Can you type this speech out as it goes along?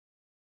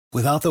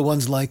Without the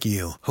ones like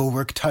you, who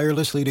work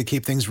tirelessly to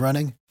keep things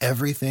running,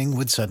 everything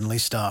would suddenly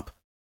stop.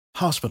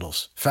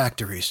 Hospitals,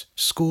 factories,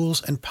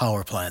 schools, and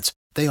power plants,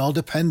 they all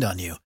depend on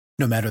you.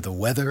 No matter the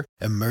weather,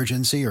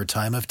 emergency, or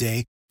time of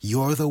day,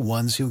 you're the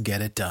ones who get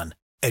it done.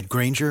 At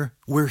Grainger,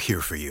 we're here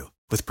for you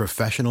with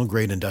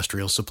professional-grade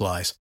industrial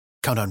supplies.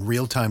 Count on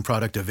real-time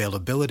product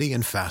availability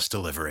and fast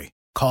delivery.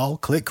 Call,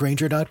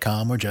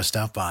 clickgrainger.com, or just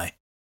stop by.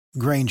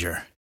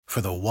 Grainger, for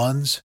the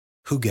ones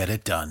who get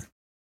it done.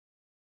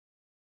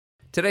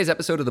 Today's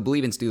episode of the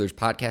Believe in Steelers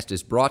podcast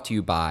is brought to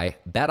you by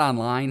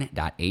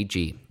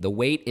betonline.ag. The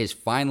wait is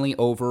finally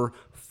over.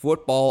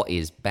 Football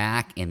is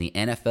back and the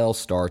NFL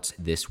starts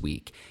this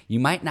week. You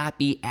might not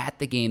be at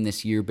the game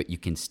this year, but you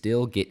can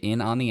still get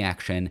in on the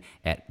action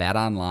at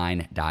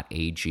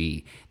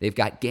betonline.ag. They've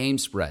got game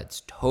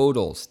spreads,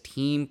 totals,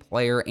 team,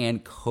 player,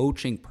 and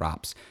coaching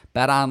props.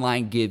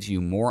 BetOnline gives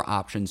you more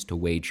options to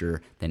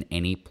wager than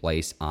any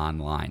place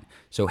online.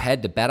 So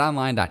head to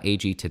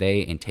betonline.ag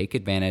today and take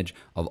advantage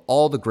of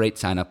all the great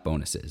sign-up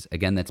bonuses.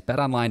 Again, that's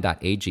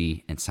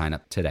betonline.ag and sign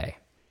up today.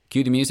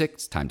 Cue the music.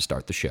 It's time to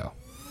start the show.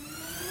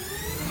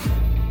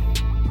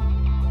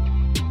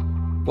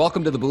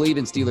 Welcome to the Believe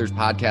in Steelers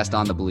podcast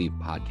on the Believe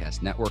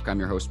Podcast Network. I'm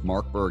your host,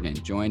 Mark Bergen,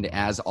 joined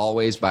as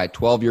always by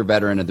 12-year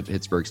veteran of the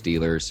Pittsburgh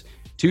Steelers,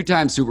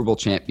 two-time Super Bowl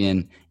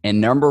champion, and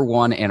number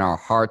one in our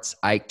hearts,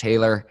 Ike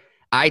Taylor.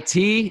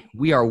 IT,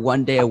 we are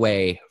one day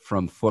away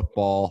from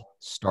football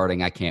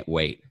starting. I can't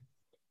wait.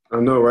 I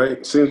know,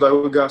 right? Seems like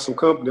we got some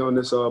company on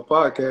this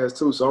podcast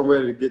too, so I'm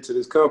ready to get to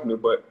this company.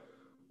 But,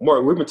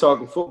 Mark, we've been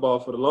talking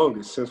football for the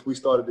longest since we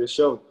started this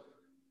show.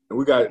 And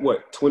we got,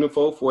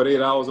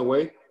 48 hours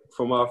away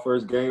from our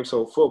first game,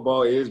 so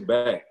football is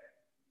back.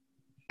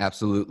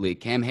 Absolutely.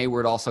 Cam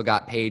Hayward also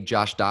got paid.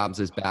 Josh Dobbs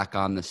is back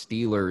on the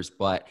Steelers.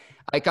 But,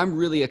 I'm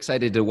really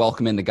excited to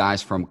welcome in the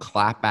guys from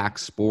Clapback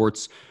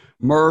Sports.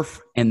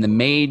 Murph and the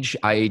Mage,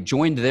 I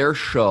joined their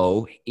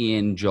show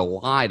in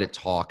July to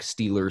talk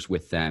Steelers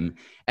with them.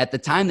 At the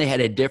time, they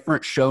had a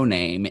different show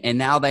name, and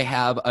now they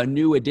have a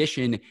new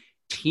addition,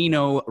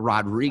 Tino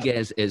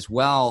Rodriguez, as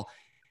well.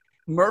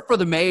 Murph or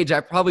the Mage, I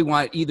probably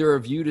want either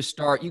of you to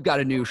start. You've got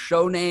a new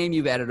show name.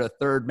 You've added a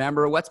third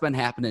member. What's been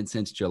happening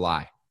since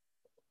July?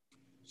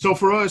 So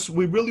for us,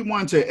 we really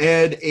wanted to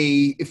add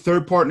a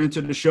third partner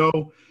to the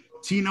show.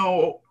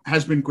 Tino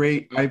has been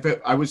great.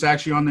 I was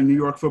actually on the New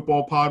York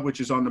Football Pod,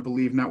 which is on the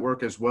Believe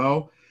Network as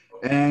well.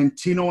 And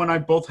Tino and I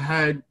both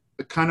had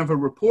kind of a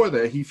rapport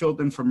there. He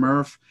filled in for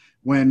Murph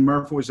when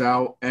Murph was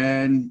out.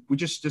 And we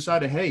just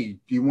decided, hey,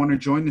 do you want to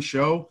join the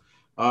show?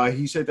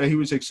 He said that he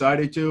was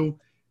excited to.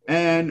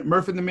 And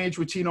Murph and the Mage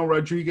with Tino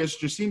Rodriguez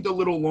just seemed a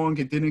little long.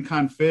 It didn't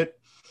kind of fit.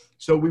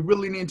 So we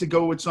really need to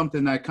go with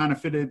something that kind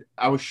of fitted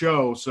our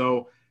show.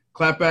 So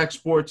Clapback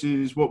Sports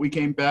is what we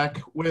came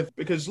back with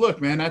because,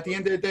 look, man, at the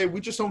end of the day, we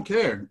just don't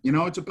care.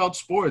 It's about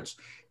sports.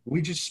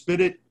 We just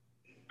spit it,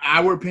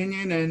 our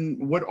opinion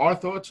and what our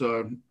thoughts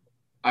are.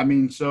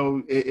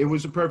 So it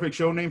was a perfect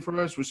show name for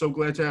us. We're so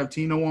glad to have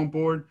Tino on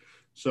board.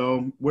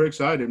 So we're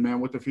excited,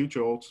 man, what the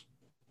future holds.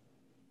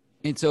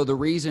 And so the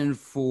reason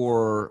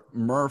for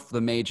Murph, the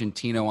Mage, and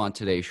Tino on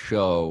today's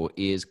show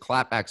is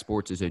Clapback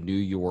Sports is a New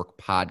York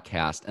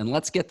podcast. And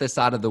let's get this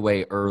out of the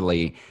way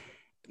early.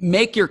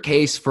 Make your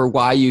case for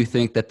why you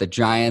think that the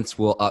Giants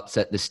will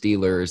upset the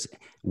Steelers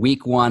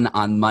week one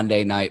on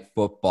Monday Night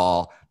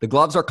Football. The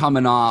gloves are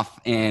coming off,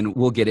 and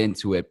we'll get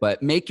into it.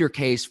 But make your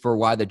case for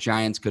why the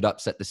Giants could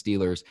upset the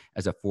Steelers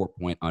as a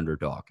 4-point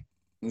underdog.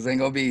 This ain't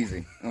going to be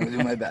easy. I'm going to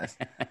do my best.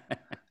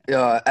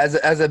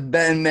 As a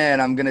betting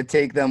man, I'm going to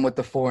take them with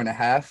the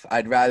 4.5.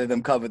 I'd rather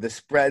them cover the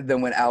spread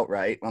than win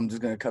outright. I'm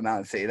just going to come out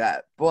and say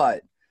that.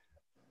 But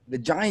the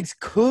Giants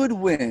could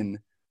win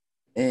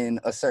in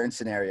a certain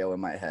scenario in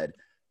my head.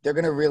 They're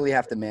going to really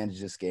have to manage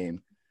this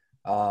game.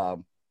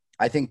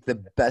 I think the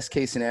best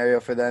case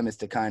scenario for them is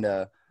to kind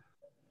of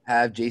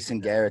have Jason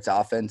Garrett's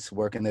offense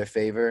work in their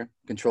favor,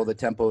 control the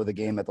tempo of the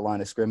game at the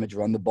line of scrimmage,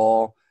 run the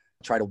ball,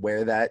 try to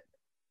wear that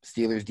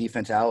Steelers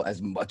defense out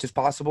as much as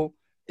possible,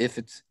 if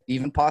it's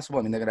even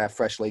possible. They're going to have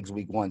fresh legs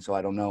week one, so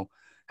I don't know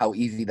how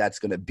easy that's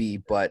going to be.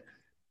 But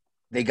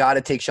they got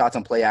to take shots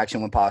on play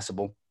action when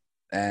possible.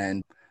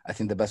 And I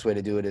think the best way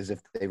to do it is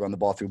if they run the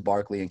ball through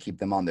Barkley and keep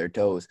them on their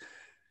toes.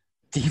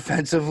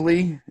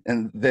 Defensively,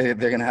 and they're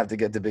going to have to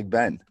get to Big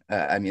Ben.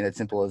 It's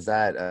simple as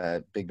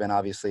that. Big Ben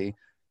obviously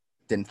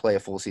didn't play a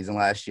full season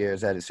last year.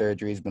 He's had his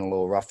surgery. He's been a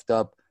little roughed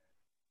up.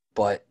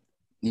 But,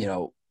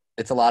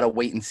 it's a lot of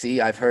wait and see.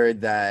 I've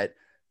heard that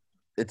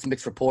it's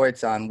mixed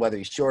reports on whether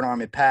he's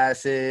short-arming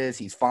passes.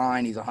 He's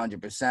fine. He's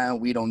 100%.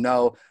 We don't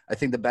know. I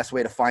think the best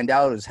way to find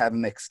out is have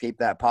him escape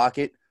that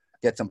pocket,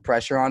 get some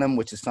pressure on him,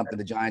 which is something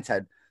the Giants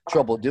had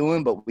trouble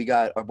doing. But we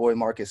got our boy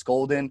Marcus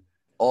Golden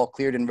all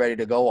cleared and ready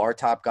to go, our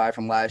top guy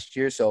from last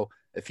year. So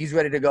if he's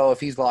ready to go, if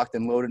he's locked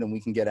and loaded and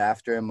we can get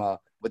after him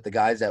with the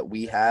guys that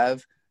we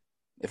have,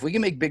 if we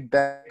can make Big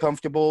Ben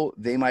comfortable,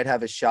 they might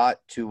have a shot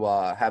to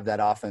have that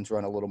offense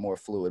run a little more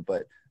fluid.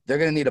 But they're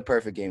going to need a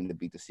perfect game to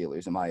beat the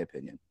Steelers, in my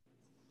opinion.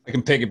 I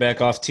can piggyback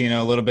off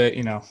Tino a little bit.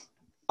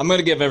 I'm going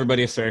to give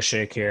everybody a fair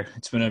shake here.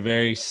 It's been a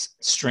very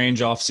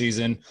strange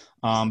offseason.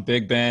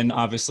 Big Ben,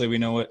 obviously, we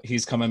know what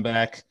he's coming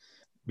back.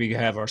 We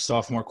have our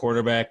sophomore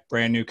quarterback,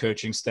 brand new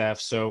coaching staff.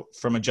 So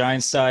from a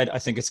Giants side, I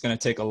think it's going to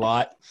take a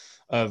lot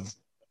of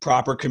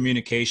proper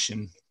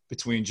communication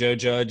between Joe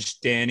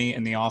Judge, Danny,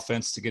 and the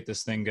offense to get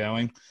this thing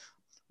going.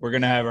 We're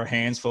going to have our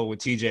hands full with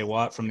TJ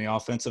Watt from the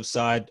offensive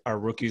side. Our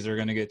rookies are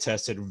going to get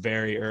tested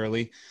very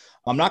early.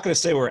 I'm not going to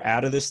say we're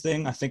out of this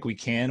thing. I think we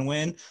can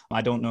win.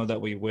 I don't know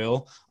that we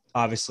will.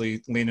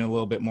 Obviously, leaning a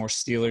little bit more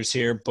Steelers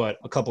here, but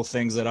a couple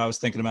things that I was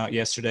thinking about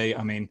yesterday.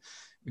 I mean,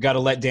 we got to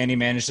let Danny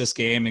manage this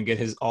game and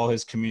get all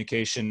his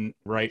communication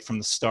right from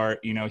the start.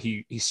 You know,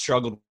 he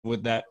struggled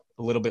with that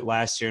a little bit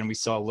last year, and we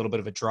saw a little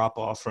bit of a drop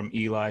off from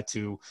Eli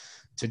to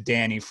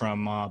Danny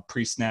from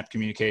pre-snap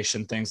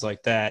communication, things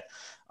like that.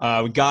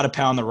 We got to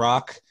pound the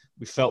rock.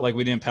 We felt like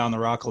we didn't pound the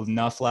rock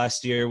enough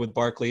last year with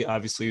Barkley.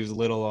 Obviously, he was a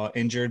little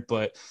injured,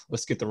 but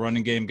let's get the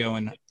running game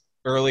going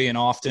early and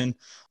often.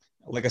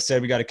 Like I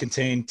said, we got to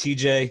contain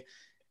TJ.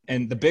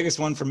 And the biggest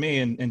one for me,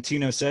 and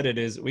Tino said it,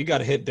 is we got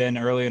to hit Ben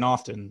early and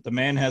often. The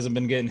man hasn't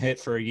been getting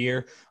hit for a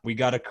year. We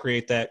got to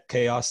create that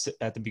chaos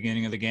at the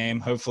beginning of the game.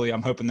 Hopefully,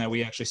 I'm hoping that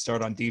we actually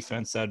start on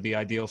defense. That would be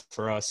ideal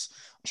for us.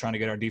 I'm trying to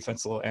get our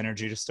defense a little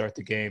energy to start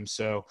the game.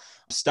 So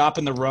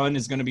stopping the run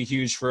is going to be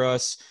huge for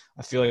us.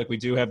 I feel like we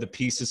do have the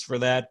pieces for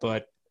that,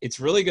 but it's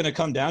really going to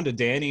come down to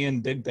Danny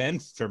and Big Ben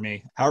for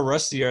me. How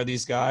rusty are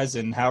these guys,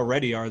 and how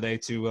ready are they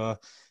to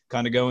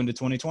kind of go into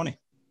 2020?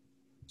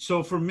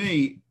 So for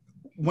me,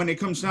 when it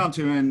comes down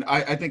to, and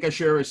I think I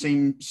share the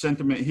same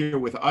sentiment here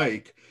with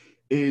Ike,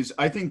 is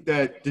I think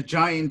that the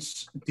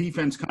Giants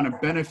defense kind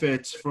of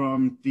benefits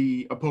from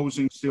the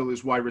opposing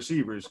Steelers wide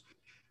receivers.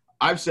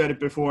 I've said it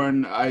before,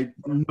 and I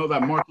know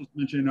that Mark has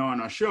mentioned it on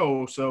our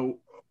show. So,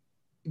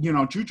 you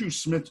know, Juju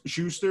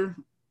Smith-Schuster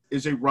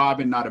is a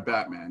Robin, not a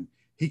Batman.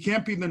 He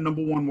can't be the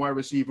number one wide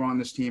receiver on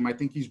this team. I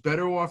think he's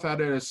better off out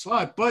of a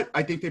slot, but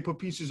I think they put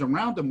pieces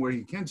around him where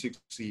he can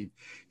succeed.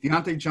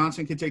 Deontay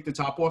Johnson can take the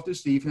top off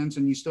this defense,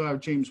 and you still have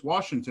James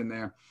Washington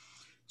there.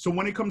 So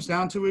when it comes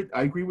down to it,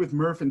 I agree with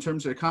Murph in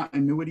terms of the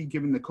continuity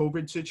given the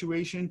COVID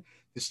situation.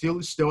 The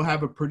Steelers still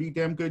have a pretty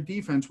damn good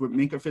defense with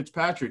Minkah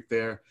Fitzpatrick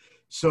there.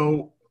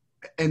 So,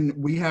 and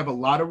we have a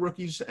lot of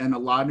rookies and a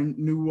lot of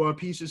new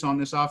pieces on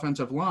this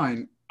offensive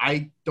line.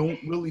 I don't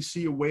really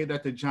see a way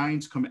that the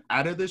Giants come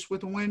out of this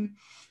with a win.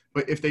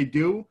 But if they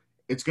do,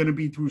 it's going to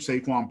be through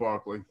Saquon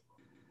Barkley.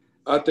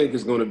 I think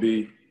it's going to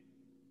be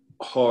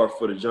hard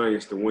for the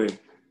Giants to win.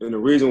 And the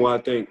reason why I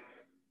think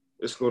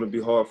it's going to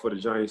be hard for the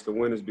Giants to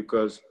win is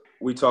because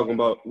we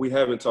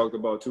haven't talked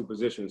about two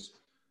positions,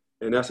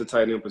 and that's the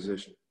tight end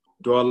position.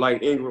 Do I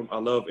like Ingram? I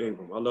love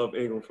Ingram. I love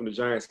Ingram from the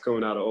Giants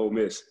coming out of Ole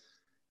Miss.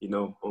 You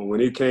know, when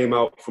he came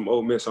out from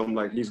Ole Miss, I'm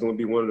like, he's going to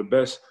be one of the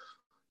best.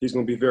 He's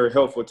going to be very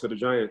helpful to the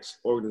Giants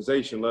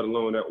organization, let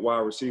alone that wide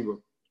receiver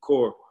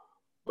core.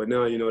 But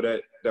now, you know,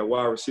 that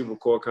wide receiver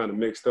core kind of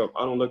mixed up.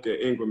 I don't look at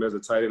Ingram as a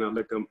tight end.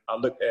 I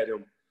look at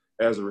him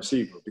as a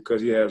receiver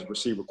because he has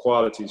receiver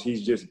qualities.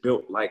 He's just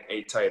built like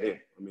a tight end.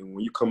 I mean,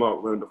 when you come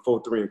out running the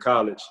 4.3 in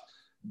college,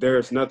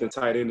 there's nothing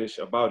tight endish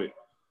about it.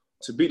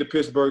 To beat the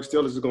Pittsburgh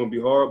Steelers is going to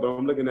be hard, but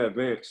I'm looking at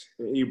Vance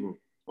and Ingram.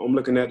 I'm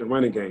looking at the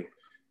running game.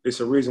 It's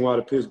a reason why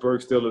the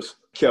Pittsburgh Steelers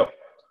kept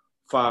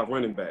 5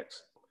 running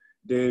backs.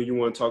 Then you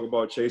want to talk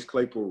about Chase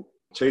Claypool.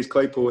 Chase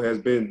Claypool has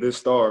been this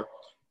star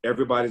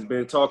everybody's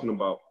been talking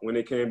about when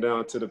it came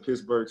down to the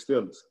Pittsburgh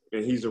Steelers,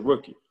 and he's a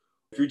rookie.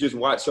 If you just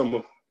watch some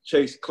of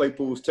Chase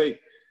Claypool's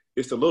tape,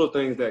 it's the little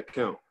things that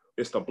count.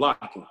 It's the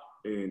blocking.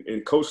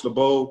 And Coach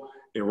LeBeau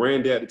and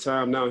Randy at the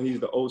time, now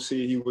he's the OC.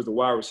 He was the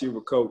wide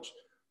receiver coach.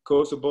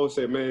 Coach LeBeau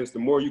said, man, it's the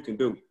more you can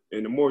do.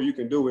 And the more you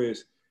can do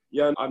is,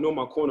 yeah, I know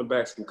my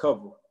cornerbacks can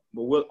cover,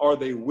 but are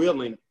they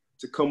willing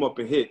to come up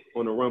and hit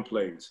on the run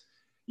plays?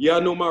 Yeah, I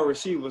know my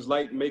receivers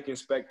like making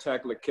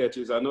spectacular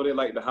catches. I know they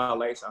like the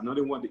highlights. I know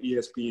they want the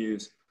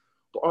ESPNs.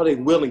 But are they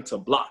willing to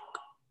block?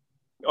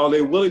 Are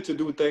they willing to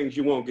do things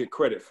you won't get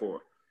credit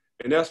for?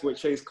 And that's what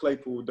Chase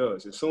Claypool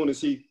does. As soon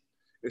as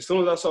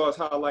I saw his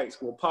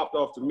highlights, what popped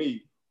off to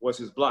me was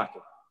his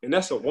blocking. And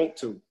that's a want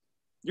to.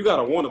 You got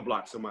to want to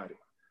block somebody,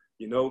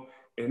 you know,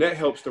 and that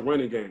helps the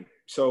running game.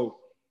 So,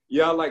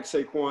 yeah, I like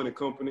Saquon and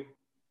company.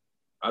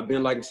 I've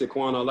been liking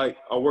Saquon.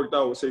 I worked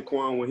out with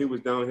Saquon when he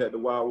was down here at the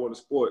Wild Water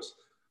Sports.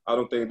 I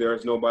don't think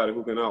there's nobody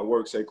who can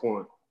outwork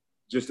Saquon,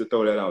 just to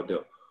throw that out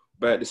there.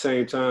 But at the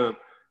same time,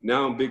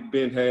 now Big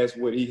Ben has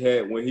what he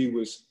had when he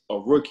was a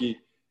rookie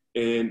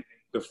in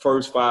the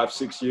first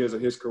 5-6 years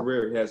of his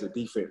career. He has a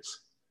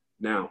defense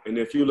now. And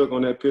if you look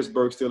on that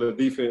Pittsburgh Steelers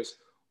defense,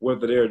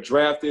 whether they're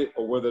drafted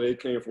or whether they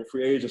came from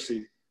free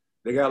agency,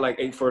 they got like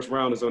 8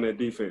 first-rounders on that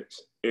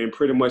defense. And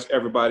pretty much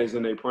everybody's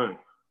in their prime.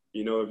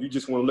 You know, if you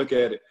just want to look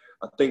at it,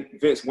 I think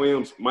Vince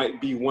Williams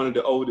might be one of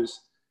the oldest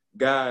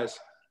guys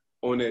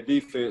on that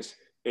defense,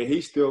 and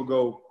he still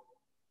go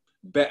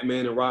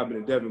Batman and Robin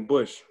and Devin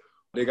Bush.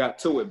 They got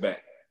Tuitt back.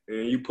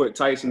 And you put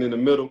Tyson in the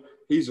middle,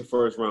 he's a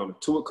first-rounder.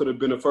 Tuitt could have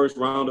been a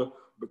first-rounder,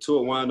 but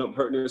Tuitt wound up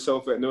hurting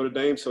himself at Notre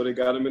Dame, so they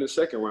got him in the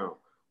second round.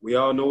 We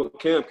all know what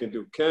Cam can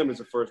do. Cam is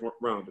a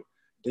first-rounder.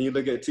 Then you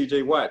look at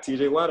T.J. Watt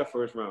a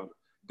first rounder.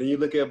 Then you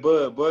look at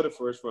Bud a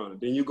first rounder.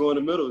 Then you go in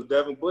the middle, it's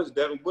Devin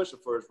Bush a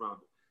first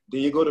rounder.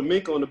 Then you go to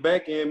Minkah on the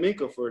back end,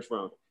 Minkah first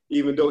rounder.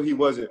 Even though he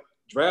wasn't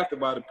drafted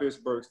by the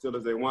Pittsburgh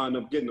Steelers, they wound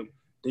up getting him.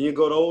 Then you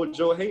go to old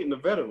Joe Hayden, the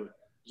veteran.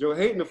 Joe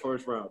Hayden, the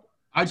first rounder.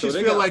 I just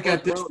feel like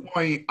at this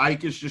point,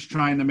 Ike is just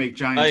trying to make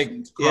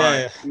Giants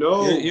cry. Yeah.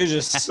 No. You're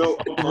just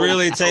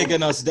really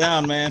taking us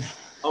down, man.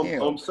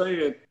 I'm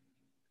saying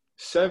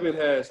 7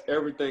 has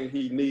everything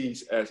he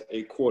needs as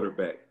a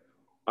quarterback.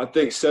 I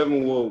think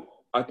 7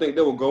 they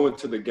will go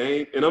into the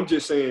game. And I'm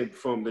just saying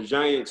from the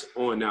Giants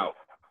on out,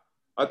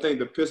 I think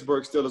the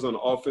Pittsburgh Steelers on the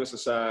offensive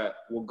side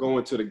will go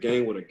into the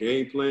game with a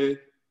game plan.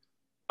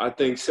 I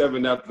think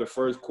 7 after the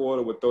first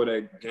quarter will throw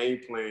that game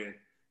plan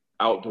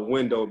out the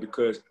window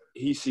because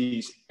he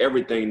sees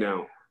everything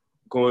now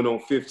going on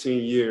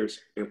 15 years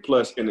and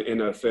plus in the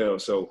NFL.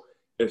 So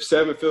if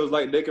 7 feels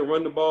like they can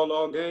run the ball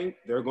all game,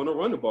 they're going to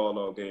run the ball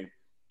all game.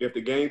 If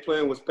the game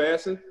plan was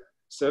passing,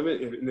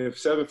 7, if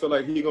 7 feel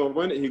like he's going to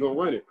run it, he's going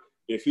to run it.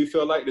 If he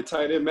feel like the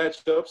tight end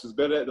matchups is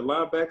better at the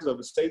linebackers of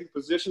the safety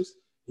positions,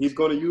 he's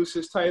going to use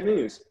his tight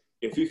ends.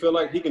 If he feel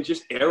like he can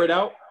just air it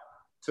out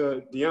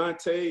to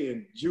Deontay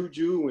and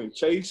Juju and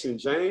Chase and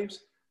James,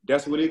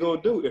 that's what he's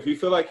going to do. If he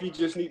feel like he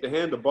just need to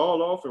hand the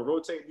ball off and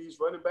rotate these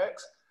running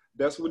backs,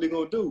 that's what he's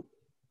going to do.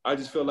 I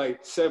just feel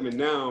like 7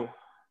 now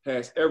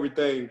has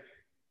everything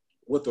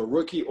what a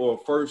rookie or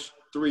first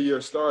 3-year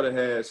starter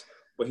has,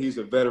 but he's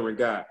a veteran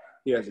guy.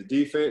 He has a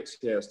defense,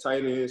 he has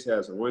tight ends, he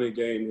has a running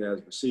game, he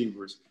has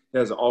receivers, he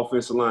has an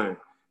offensive line.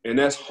 And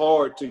that's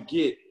hard to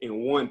get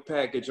in one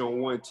package on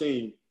one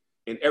team,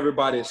 and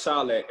everybody is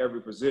solid at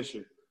every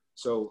position.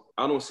 So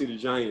I don't see the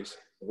Giants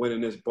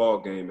winning this ball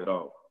game at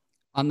all.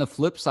 On the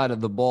flip side of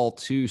the ball,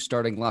 too,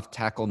 starting left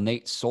tackle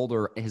Nate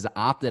Solder has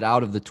opted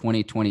out of the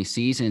 2020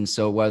 season.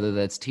 So whether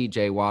that's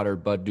T.J. Watt or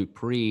Bud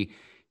Dupree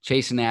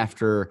chasing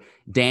after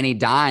Danny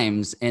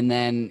Dimes, and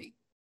then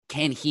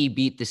can he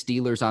beat the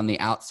Steelers on the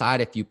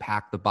outside if you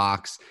pack the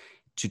box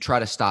to try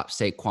to stop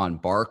Saquon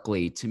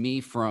Barkley? To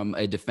me, from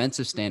a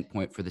defensive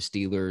standpoint for the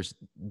Steelers,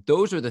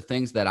 those are the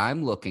things that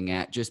I'm looking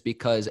at, just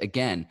because,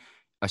 again,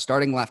 a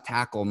starting left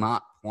tackle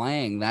not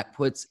playing, that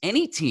puts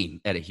any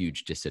team at a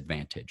huge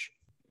disadvantage.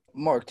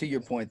 Mark, to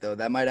your point, though,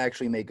 that might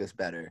actually make us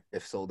better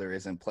if Solder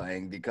isn't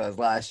playing, because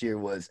last year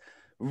was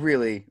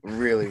really,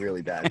 really,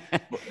 really bad.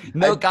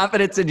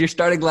 Confidence in your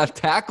starting left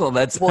tackle.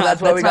 That's why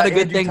we got a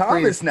good thing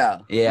Thomas for you.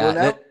 Now. Yeah. Well,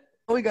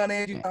 now we got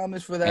Andrew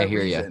Thomas for that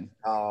reason.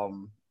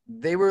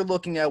 They were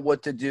looking at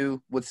what to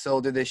do with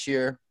Solder this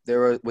year.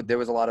 There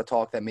was a lot of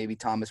talk that maybe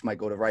Thomas might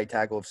go to right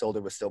tackle if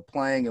Solder was still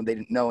playing, and they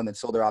didn't know, and then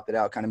Solder opted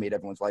out, kind of made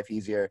everyone's life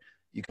easier.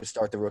 You could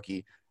start the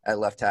rookie at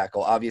left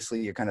tackle.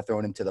 Obviously, you're kind of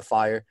throwing him to the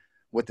fire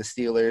with the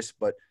Steelers,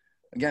 but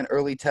again,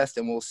 early test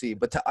and we'll see.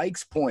 But to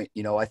Ike's point,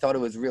 I thought it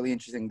was really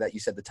interesting that you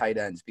said the tight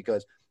ends,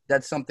 because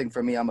that's something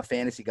for me. I'm a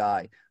fantasy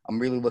guy. I'm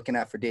really looking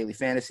at for daily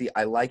fantasy.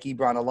 I like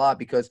Ebron a lot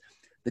because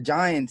the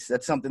Giants,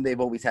 that's something they've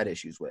always had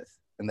issues with.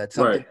 And that's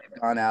something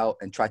they've gone out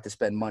and tried to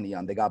spend money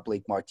on. They got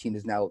Blake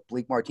Martinez now.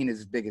 Blake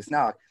Martinez's biggest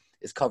knock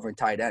is covering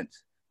tight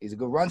ends. He's a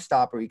good run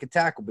stopper. He can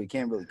tackle, but he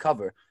can't really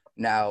cover.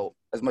 Now,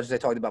 as much as I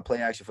talked about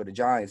play action for the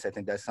Giants, I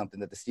think that's something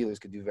that the Steelers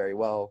could do very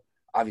well.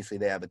 Obviously,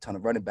 they have a ton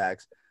of running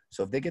backs.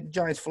 So if they get the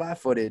Giants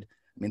flat-footed,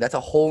 that's a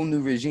whole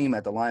new regime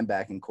at the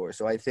linebacking core.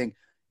 So I think,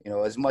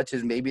 as much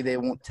as maybe they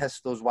won't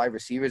test those wide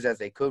receivers as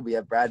they could, we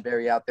have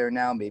Bradbury out there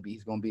now. Maybe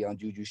he's going to be on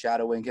Juju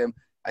shadowing him.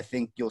 I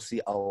think you'll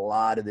see a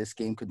lot of this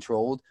game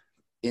controlled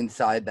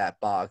inside that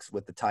box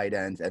with the tight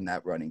ends and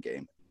that running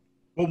game.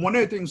 Well, one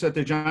of the things that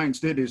the Giants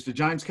did is the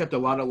Giants kept a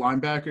lot of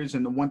linebackers,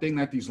 and the one thing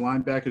that these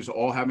linebackers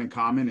all have in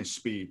common is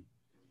speed.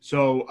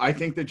 So I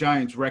think the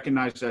Giants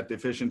recognize that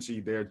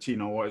deficiency there,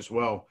 Tino, as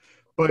well.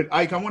 But,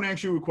 Ike, I want to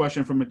ask you a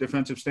question from a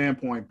defensive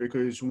standpoint,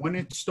 because when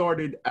it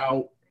started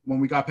out, when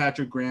we got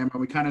Patrick Graham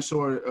and we kind of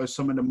saw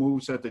some of the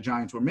moves that the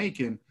Giants were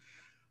making,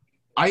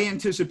 I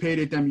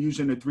anticipated them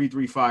using a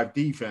 3-3-5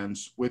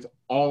 defense with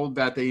all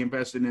that they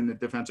invested in the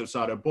defensive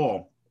side of the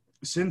ball.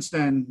 Since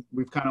then,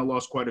 we've kind of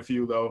lost quite a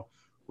few, though.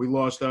 We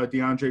lost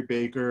DeAndre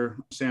Baker.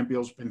 Sam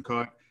Beal's been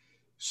cut.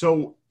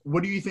 So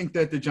what do you think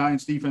that the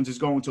Giants defense is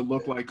going to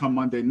look like come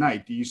Monday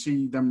night? Do you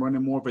see them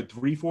running more of a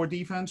 3-4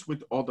 defense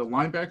with all the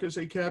linebackers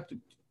they kept?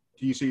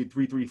 Do you see a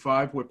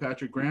 3-3-5 with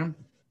Patrick Graham?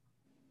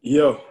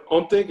 Yeah,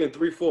 I'm thinking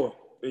 3-4.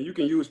 And you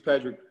can use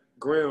Patrick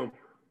Graham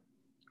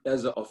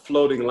as a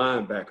floating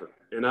linebacker.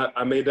 And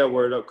I made that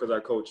word up because I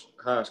coach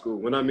high school.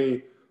 What I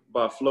mean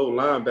by float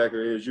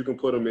linebacker is you can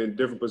put them in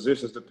different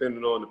positions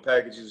depending on the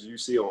packages you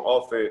see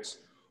on offense,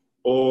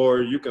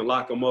 or you can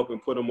lock them up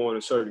and put them on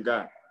a certain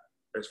guy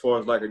as far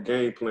as like a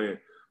game plan.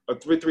 A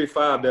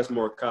 3-3-5, that's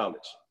more college,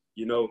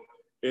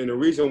 And the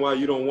reason why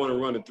you don't want to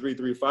run a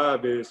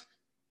 3-3-5 is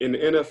in the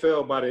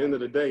NFL, by the end of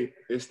the day,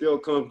 it still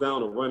comes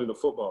down to running the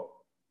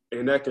football.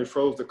 And that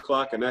controls the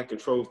clock and that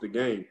controls the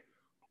game.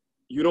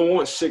 You don't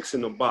want 6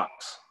 in the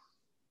box.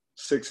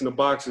 6 in the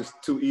box is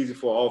too easy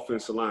for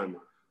offensive lineman.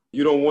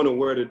 You don't want to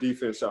wear the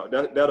defense out.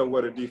 That'll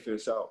wear the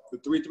defense out. The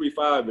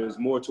 3-3-5 is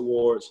more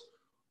towards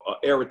an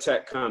air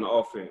attack kind of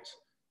offense.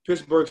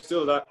 Pittsburgh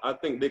Steelers, I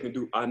think they can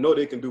do – I know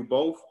they can do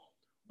both,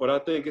 but I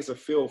think it's a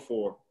feel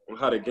for on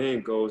how the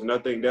game goes, and I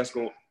think that's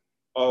going to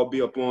all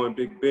be up on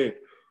Big Ben.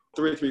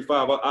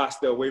 3-3-5, I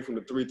stay away from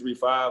the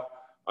 3-3-5.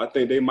 I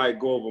think they might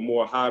go over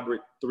more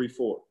hybrid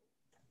 3-4.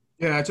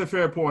 Yeah, that's a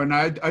fair point.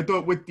 I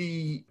thought with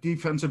the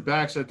defensive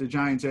backs that the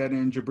Giants add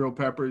in, Jabril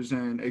Peppers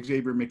and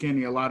Xavier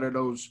McKinney, a lot of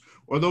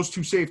those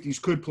two safeties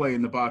could play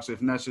in the box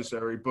if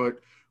necessary, but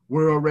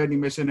we're already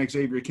missing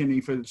Xavier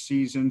McKinney for the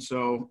season.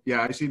 So,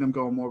 yeah, I see them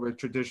going more of a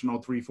traditional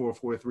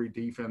 3-4-4-3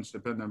 defense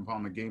depending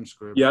upon the game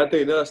script. Yeah, I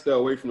think they'll stay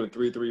away from the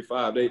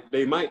 3-3-5.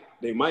 They might,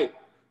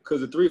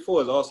 because the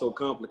 3-4 is also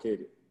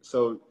complicated.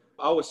 So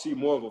I would see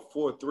more of a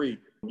 4-3.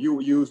 You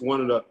would use one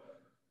of the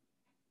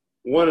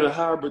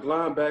hybrid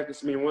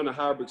linebackers, one of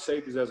the hybrid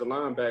safeties as a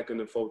linebacker in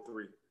the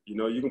 4-3.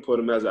 You can put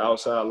him as an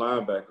outside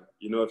linebacker.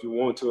 If you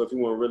want to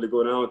really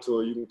go down to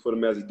it, you can put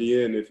him as a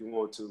DN if you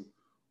want to.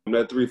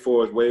 That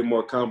 3-4 is way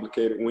more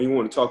complicated. When you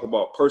want to talk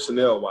about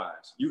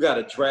personnel-wise, you got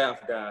to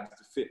draft guys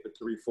to fit the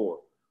 3-4.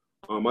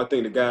 I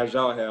think the guys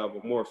y'all have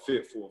are more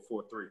fit for a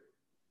 4-3.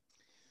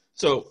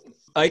 So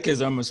Ike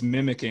is almost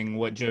mimicking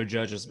what Joe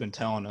Judge has been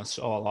telling us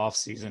all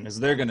offseason, is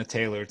they're going to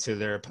tailor to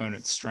their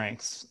opponent's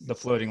strengths. The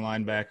floating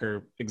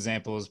linebacker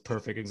example is a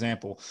perfect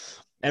example.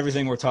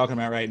 Everything we're talking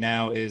about right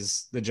now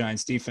is the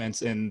Giants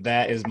defense, and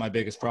that is my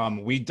biggest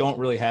problem. We don't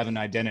really have an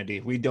identity.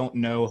 We don't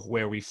know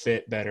where we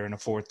fit better in a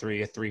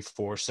 4-3, a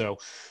 3-4. So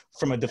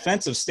from a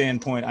defensive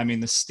standpoint,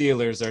 the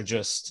Steelers are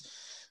just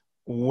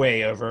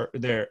way over.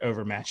 They're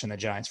overmatching the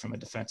Giants from a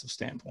defensive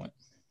standpoint.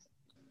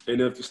 And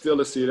if the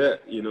Steelers see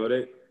that,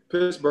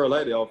 Pittsburgh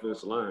like the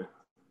offensive line.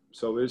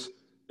 So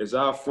it's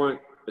our front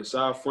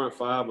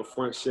five or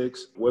front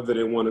six, whether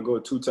they want to go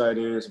 2 tight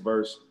ends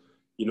versus,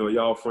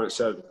 y'all front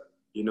 7.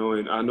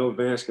 And I know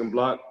Vance can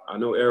block. I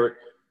know Eric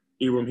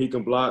Ebram, he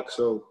can block.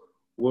 So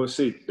we'll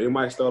see. They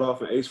might start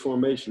off in ace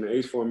formation. The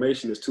ace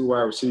formation is 2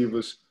 wide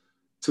receivers,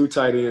 2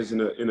 tight ends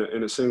in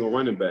a single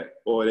running back.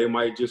 Or they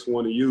might just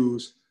want to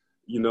use,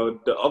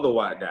 the other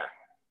wide guy.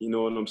 You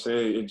know what I'm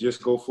saying? And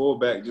just go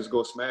fullback, just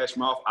go smash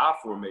mouth I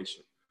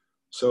formation.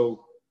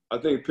 So I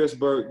think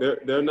Pittsburgh,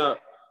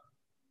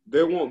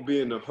 they won't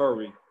be in a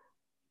hurry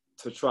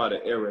to try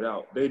to air it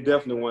out. They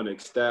definitely want to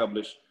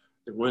establish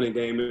the running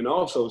game. And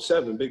also,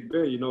 Big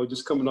Ben,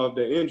 just coming off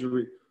that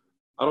injury,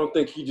 I don't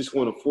think he just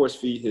want to force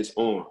feed his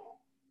arm.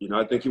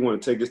 I think he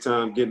want to take his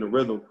time getting the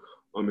rhythm.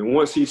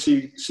 Once he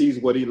sees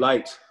what he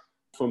likes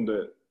from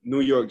the New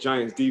York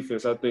Giants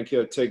defense, I think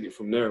he'll take it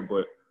from there.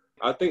 But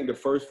I think the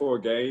first 4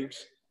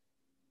 games,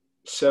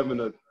 7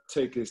 will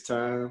take his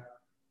time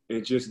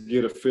and just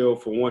get a feel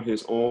for 1,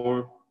 his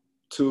arm,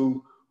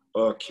 2,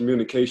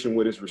 communication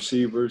with his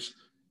receivers.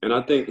 And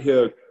I think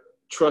he'll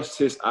trust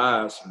his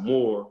eyes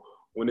more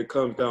when it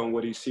comes down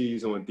what he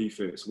sees on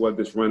defense,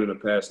 whether it's running or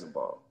passing the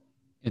ball.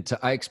 And to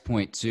Ike's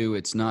point, too,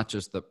 it's not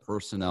just the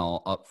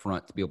personnel up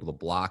front to be able to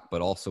block,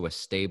 but also a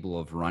stable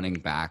of running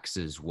backs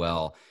as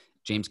well.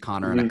 James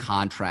Conner in a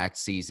contract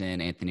season,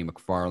 Anthony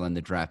McFarland,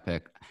 the draft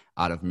pick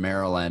out of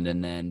Maryland,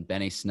 and then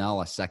Benny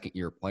Snell, a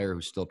second-year player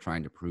who's still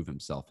trying to prove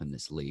himself in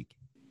this league.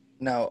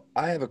 Now,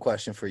 I have a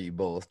question for you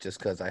both, just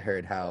because I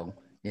heard how,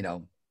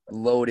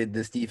 loaded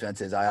this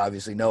defense is. I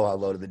obviously know how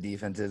loaded the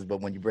defense is,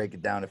 but when you break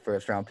it down to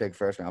first round pick,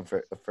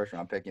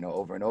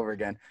 over and over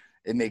again,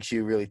 it makes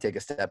you really take a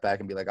step back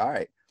and be like, all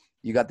right,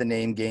 you got the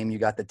name game, you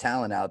got the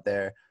talent out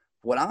there.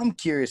 What I'm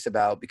curious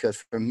about, because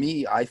for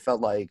me, I felt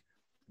like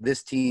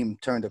this team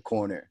turned a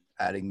corner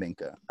adding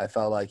Minkah. I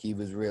felt like he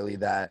was really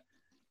that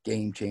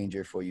game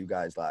changer for you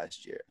guys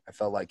last year. I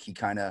felt like he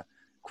kind of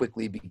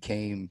quickly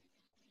became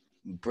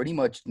pretty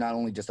much not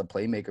only just a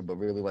playmaker, but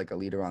really like a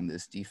leader on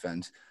this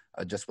defense,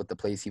 just with the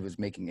plays he was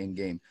making in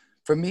game.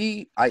 For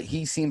me,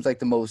 he seems like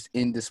the most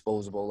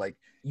indisposable. Like,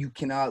 you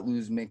cannot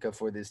lose Minkah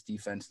for this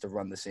defense to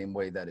run the same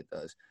way that it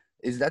does.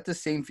 Is that the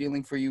same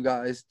feeling for you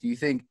guys? Do you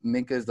think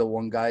Minkah is the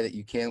one guy that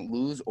you can't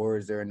lose, or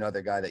is there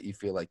another guy that you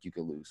feel like you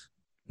could lose?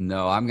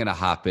 No, I'm going to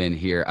hop in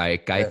here,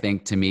 Ike. I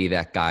think to me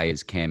that guy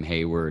is Cam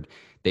Hayward.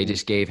 They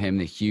just gave him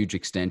the huge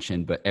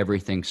extension, but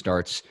everything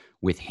starts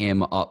with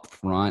him up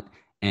front,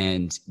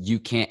 and you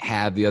can't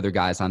have the other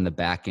guys on the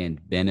back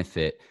end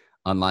benefit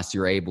unless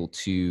you're able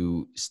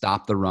to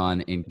stop the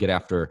run and get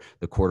after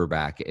the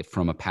quarterback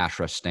from a pass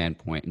rush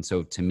standpoint. And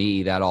so to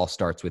me, that all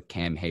starts with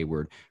Cam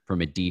Hayward from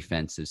a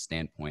defensive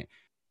standpoint.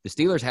 The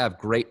Steelers have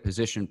great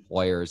position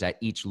players at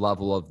each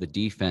level of the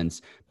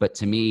defense, but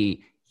to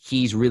me,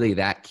 he's really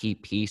that key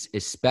piece,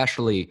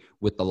 especially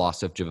with the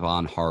loss of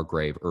Javon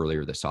Hargrave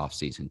earlier this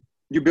offseason.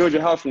 You build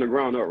your house from the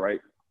ground up, right?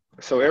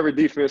 So every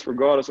defense,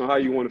 regardless of how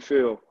you want to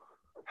feel,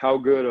 how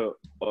good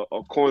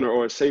a corner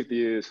or a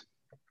safety is,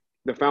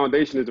 the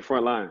foundation is the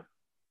front line.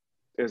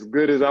 As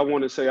good as I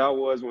want to say I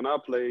was when I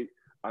played,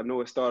 I know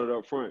it started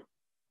up front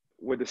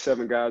with the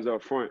 7 guys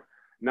up front.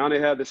 Now they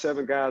have the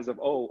 7 guys of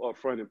old up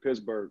front in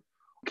Pittsburgh.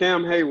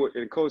 Cam Hayward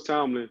and Coach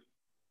Tomlin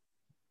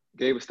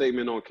gave a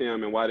statement on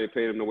Cam and why they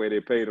paid him the way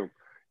they paid him.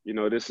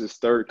 This is his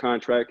 3rd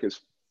contract. His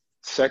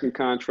 2nd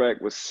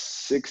contract was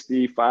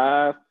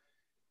 $65.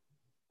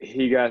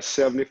 He got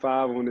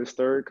 75 on his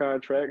third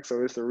contract,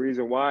 so it's the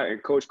reason why.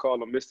 And coach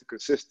called him Mr.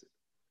 Consistent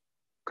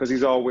because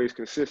he's always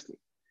consistent.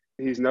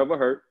 He's never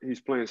hurt.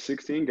 He's playing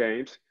 16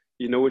 games.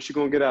 You know what you're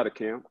going to get out of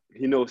Cam.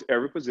 He knows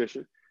every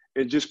position.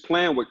 And just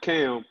playing with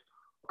Cam,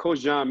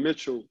 Coach John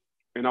Mitchell,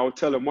 and I was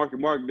telling Marky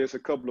Mark this a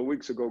couple of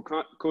weeks ago,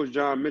 Coach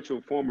John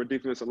Mitchell, former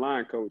defensive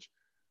line coach,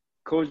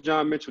 Coach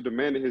John Mitchell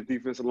demanded his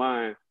defensive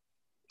line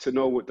to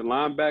know what the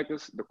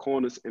linebackers, the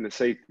corners, and the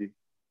safety,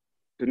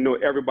 to know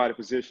everybody's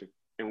position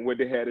and what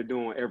they had to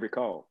do on every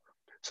call.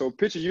 So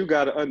pitcher, you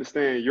got to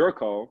understand your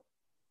call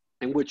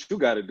and what you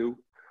got to do,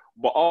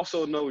 but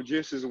also know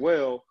just as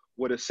well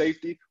what a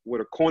safety,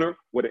 what a corner,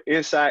 what an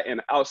inside and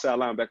an outside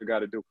linebacker got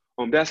to do.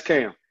 That's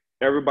Cam.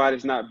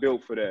 Everybody's not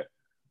built for that.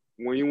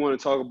 When you want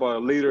to talk about a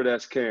leader,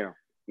 that's Cam.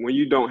 When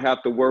you don't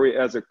have to worry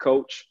as a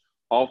coach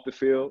off the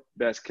field,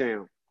 that's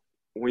Cam.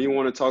 When you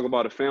want to talk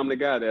about a family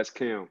guy, that's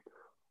Cam.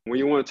 When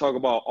you want to talk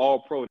about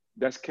all-pro,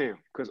 that's Cam.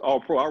 Because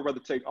all-pro, I'd rather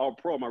take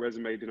all-pro on my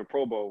resume than a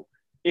Pro Bowl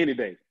any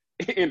day.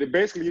 And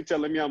basically, you're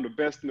telling me I'm the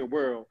best in the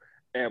world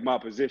at my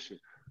position.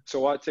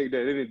 So I take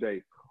that any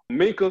day.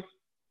 Minkah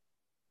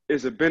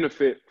is a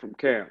benefit from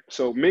Cam.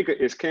 So Minkah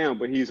is Cam,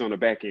 but he's on the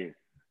back end.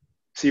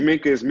 See,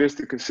 Minkah is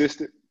Mr.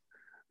 Consistent.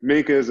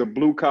 Minkah is a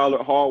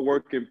blue-collar,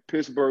 hard-working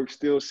Pittsburgh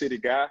Steel City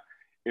guy.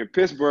 In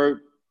Pittsburgh,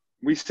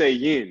 we say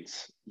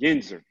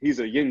Yinzer. He's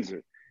a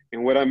Yinzer.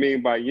 And what I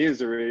mean by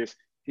Yinzer is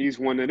he's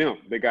one of them.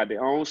 They got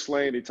their own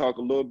slang. They talk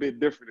a little bit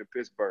different in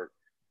Pittsburgh.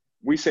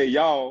 We say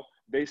y'all,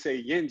 they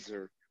say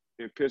Yinzer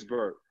in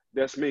Pittsburgh.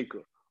 That's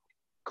Minkah.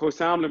 Coach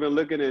Tomlin been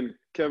looking at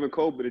Kevin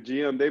Colbert, the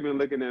GM, they've been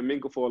looking at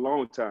Minkah for a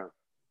long time.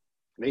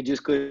 They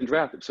just couldn't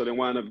draft him, so they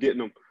wound up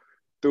getting him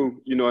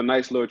through, a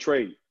nice little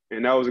trade.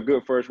 And that was a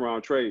good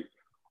first-round trade.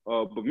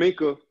 But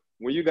Minkah,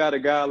 when you got a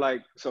guy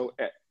like – so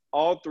at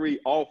all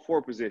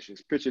four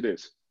positions, picture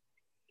this.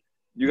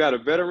 You got a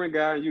veteran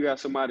guy and you got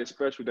somebody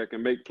special that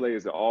can make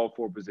plays at all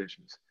four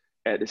positions.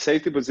 At the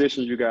safety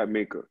position, you got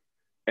Minkah.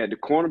 At the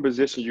corner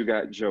position, you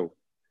got Joe.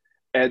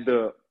 At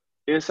the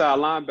inside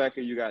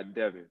linebacker, you got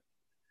Devin.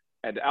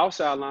 At the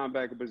outside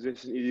linebacker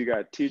position, you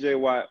got TJ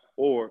Watt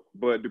or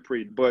Bud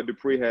Dupree. Bud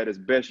Dupree had his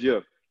best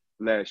year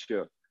last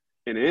year.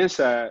 In the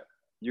inside,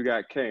 you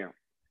got Cam.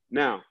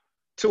 Now,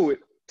 Tuitt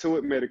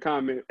made a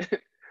comment.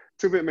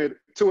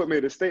 Tuitt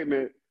made a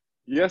statement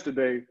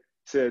yesterday,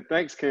 said,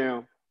 "Thanks,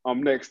 Cam.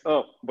 I'm next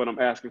up, but I'm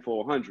asking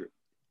for 100."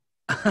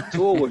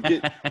 Tuitt will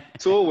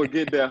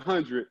get that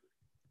 100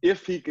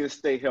 if he can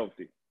stay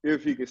healthy.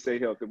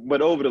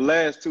 But over the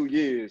last 2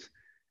 years,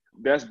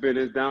 that's been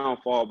his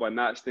downfall by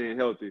not staying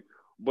healthy.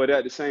 But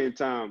at the same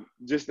time,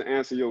 just to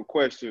answer your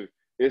question,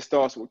 it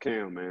starts with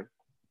Cam, man.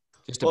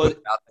 Just to put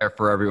it out there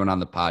for everyone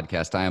on the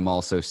podcast, I am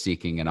also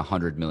seeking an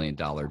 $100 million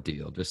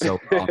deal, just so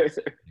we're on the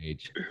same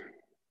page.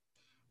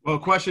 Well,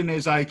 the question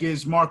is,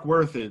 is Mark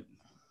worth it?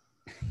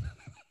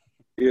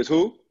 Is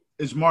who?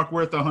 Is Mark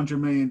worth $100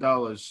 million?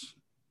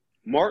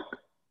 Mark?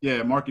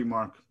 Yeah, Marky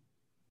Mark.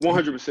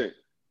 100%.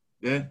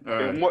 Yeah? All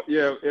right.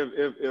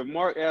 If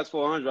Mark asks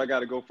for 100, I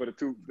got to go for the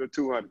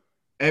 200.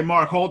 Hey,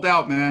 Mark, hold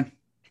out, man.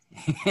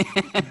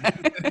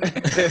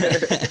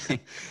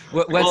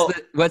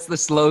 What's the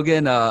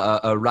slogan?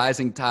 A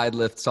rising tide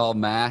lifts all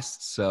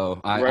masts.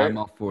 So I'm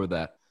all for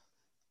that.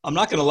 I'm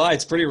not going to lie.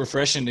 It's pretty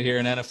refreshing to hear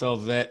an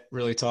NFL vet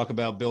really talk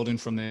about building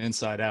from the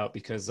inside out,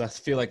 because I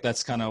feel like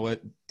that's kind of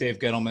what Dave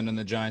Gettleman and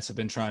the Giants have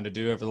been trying to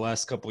do over the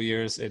last couple of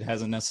years. It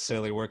hasn't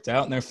necessarily worked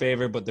out in their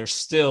favor, but they're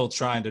still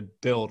trying to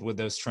build with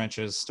those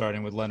trenches,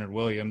 starting with Leonard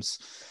Williams.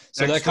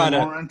 So Dexter that kind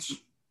of Lawrence.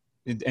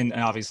 And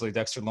obviously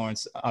Dexter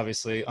Lawrence,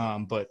 obviously,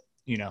 but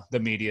the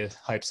media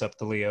hypes up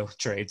the Leo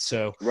trade.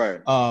 So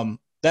right.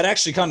 That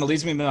actually kind of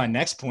leads me to my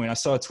next point. I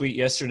saw a tweet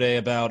yesterday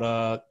about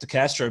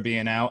DeCastro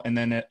being out, and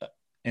then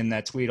in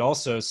that tweet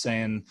also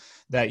saying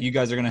that you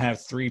guys are going to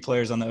have 3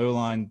 players on the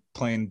O-line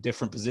playing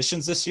different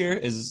positions this year.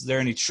 Is there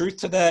any truth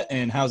to that,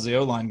 and how's the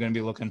O-line going to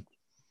be looking?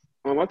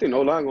 I think the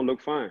O-line going to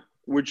look fine.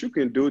 What you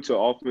can do to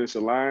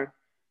offensive line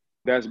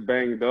that's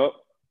banged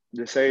up,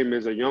 the same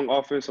as a young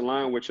offensive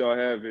line, which y'all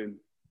have in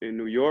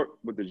New York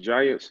with the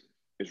Giants,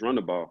 is run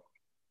the ball.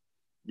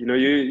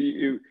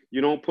 You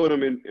don't put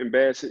them in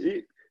bad –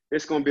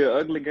 it's going to be an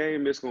ugly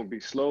game. It's going to be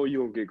slow.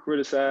 You're going to get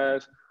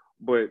criticized.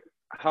 But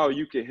how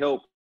you can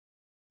help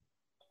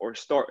or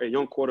start a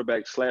young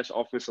quarterback /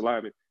 offensive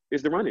lineman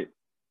is the running.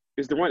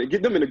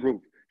 Get them in the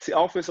groove. See,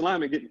 offensive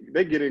linemen,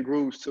 they get in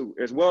grooves too,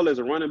 as well as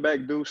a running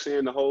back do,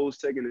 seeing the holes,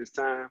 taking his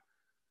time,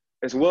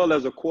 as well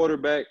as a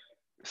quarterback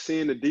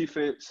seeing the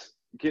defense,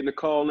 getting the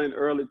call in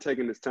early,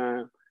 taking his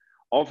time.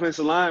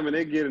 Offensive linemen,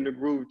 they get in the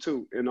groove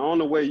too. And the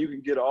only way you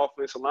can get an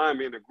offensive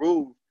lineman in the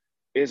groove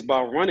is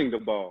by running the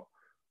ball.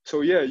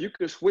 So, yeah, you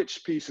can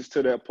switch pieces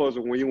to that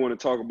puzzle when you want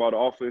to talk about the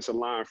offensive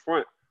line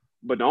front.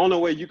 But the only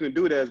way you can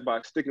do that is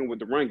by sticking with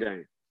the run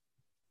game.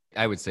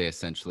 I would say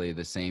essentially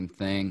the same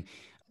thing.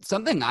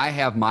 Something I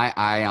have my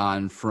eye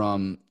on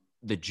from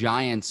the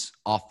Giants'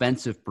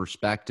 offensive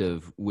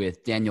perspective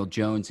with Daniel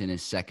Jones in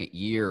his second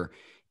year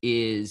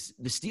is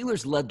the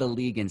Steelers led the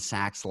league in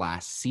sacks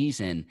last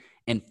season.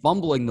 And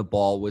fumbling the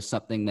ball was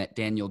something that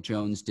Daniel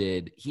Jones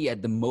did. He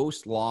had the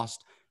most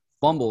lost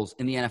fumbles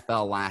in the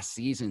NFL last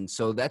season.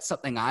 So that's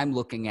something I'm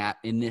looking at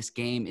in this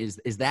game. Is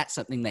that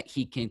something that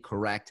he can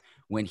correct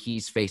when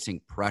he's facing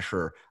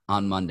pressure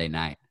on Monday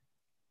night?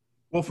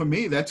 Well, for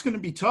me, that's going to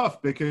be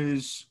tough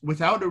because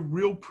without a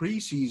real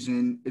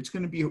preseason, it's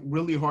going to be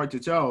really hard to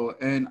tell.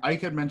 And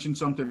Ike had mentioned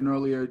something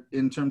earlier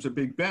in terms of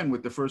Big Ben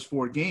with the first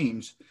 4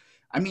 games.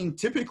 I mean,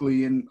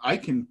 typically, and I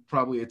can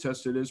probably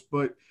attest to this,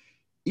 but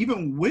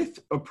even with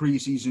a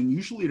preseason,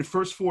 usually the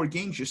first 4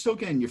 games, you're still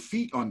getting your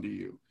feet under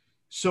you.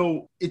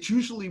 So it's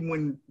usually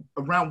when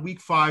around week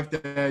 5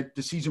 that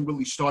the season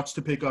really starts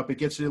to pick up. It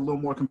gets a little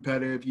more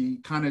competitive. You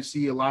kind of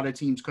see a lot of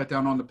teams cut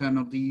down on the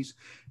penalties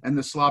and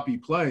the sloppy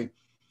play.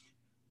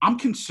 I'm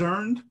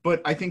concerned,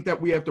 but I think that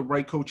we have the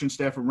right coaching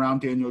staff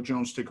around Daniel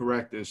Jones to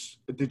correct this.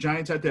 The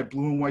Giants had that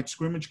blue and white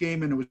scrimmage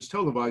game, and it was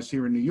televised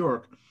here in New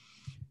York.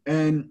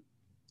 And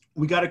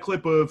we got a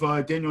clip of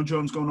Daniel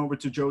Jones going over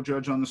to Joe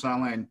Judge on the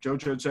sideline. Joe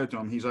Judge said to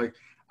him, he's like,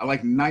 I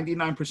like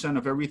 99%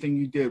 of everything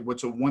you did.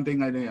 What's the one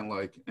thing I didn't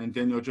like? And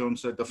Daniel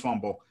Jones said the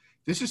fumble.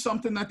 This is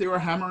something that they were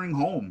hammering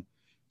home.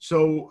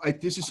 So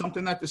this is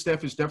something that the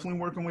staff is definitely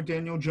working with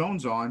Daniel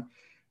Jones on.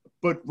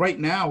 But right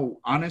now,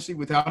 honestly,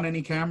 without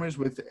any cameras,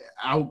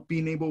 without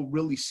being able to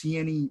really see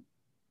any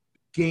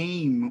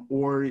game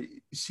or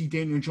see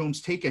Daniel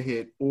Jones take a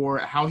hit or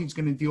how he's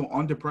going to deal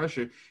under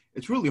pressure,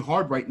 it's really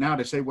hard right now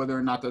to say whether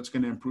or not that's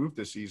going to improve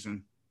this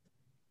season.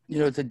 You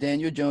know, to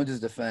Daniel Jones'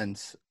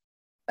 defense,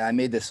 I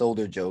made this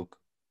older joke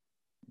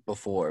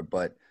before,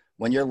 but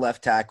when your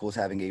left tackle is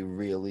having a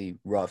really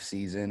rough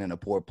season and a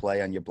poor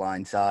play on your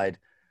blind side,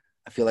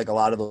 I feel like a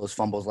lot of those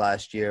fumbles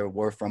last year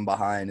were from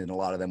behind and a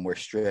lot of them were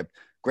stripped.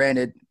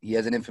 Granted, he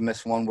has an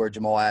infamous one where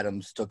Jamal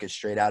Adams took it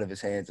straight out of his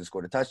hands and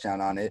scored a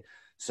touchdown on it.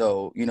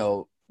 So, you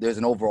know, there's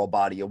an overall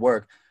body of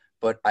work.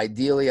 But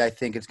ideally, I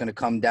think it's going to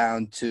come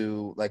down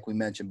to, like we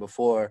mentioned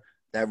before,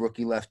 that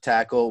rookie left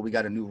tackle. We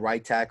got a new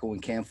right tackle in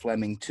Cam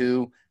Fleming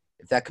too.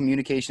 If that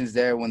communication's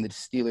there when the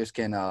Steelers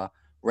can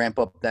ramp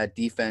up that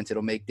defense,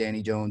 it'll make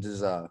Danny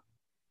Jones's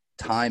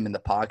time in the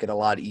pocket a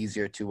lot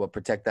easier to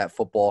protect that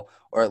football,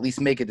 or at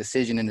least make a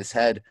decision in his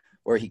head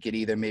where he could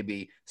either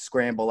maybe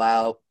scramble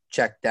out,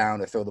 check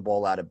down, or throw the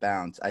ball out of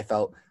bounds. I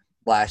felt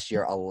last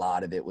year a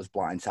lot of it was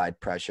blindside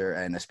pressure,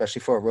 and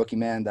especially for a rookie,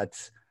 man,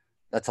 that's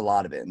a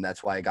lot of it, and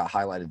that's why it got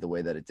highlighted the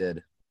way that it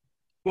did.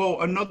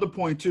 Well, another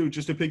point too,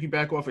 just to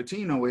piggyback off of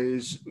Tino,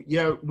 is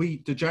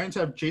the Giants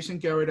have Jason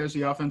Garrett as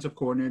the offensive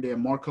coordinator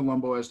and Mark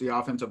Colombo as the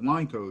offensive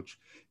line coach.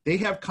 They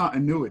have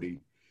continuity.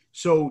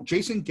 So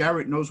Jason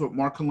Garrett knows what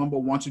Mark Colombo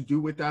wants to do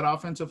with that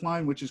offensive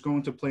line, which is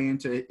going to play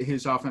into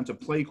his offensive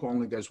play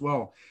calling as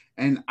well.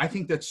 And I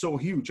think that's so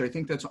huge. I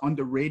think that's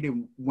underrated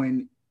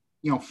when,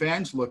 you know,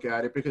 fans look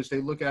at it, because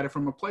they look at it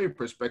from a player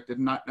perspective,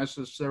 not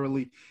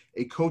necessarily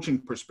a coaching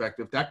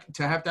perspective. That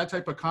to have that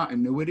type of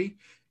continuity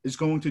is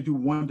going to do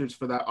wonders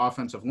for that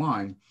offensive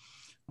line.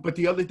 But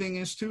the other thing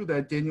is too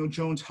that Daniel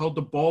Jones held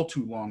the ball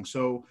too long.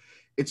 So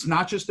it's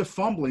not just the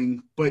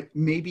fumbling, but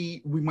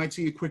maybe we might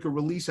see a quicker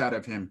release out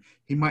of him.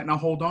 He might not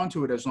hold on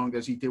to it as long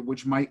as he did,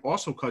 which might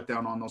also cut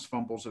down on those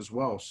fumbles as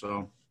well.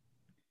 So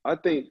I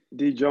think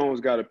D. Jones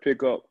got to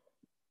pick up.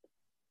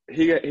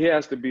 He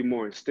has to be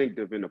more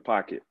instinctive in the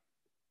pocket.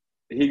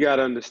 He got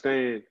to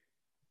understand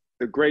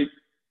the Drew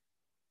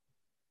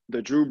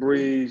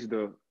Brees,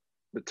 the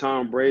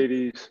Tom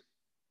Brady's,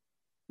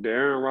 the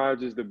Aaron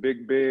Rodgers, the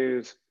Big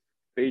Bens.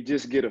 They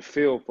just get a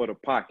feel for the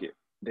pocket.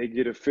 They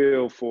get a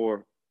feel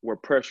for where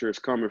pressure is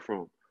coming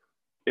from.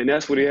 And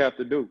that's what he have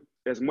to do.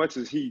 As much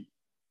as he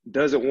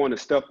doesn't want to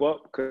step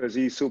up because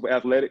he's super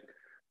athletic,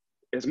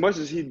 as much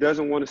as he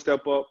doesn't want to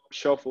step up,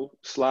 shuffle,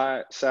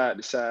 slide side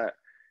to side,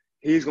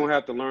 he's going to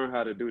have to learn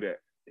how to do that.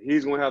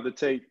 He's going to have to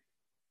take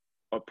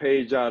a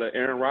page out of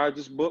Aaron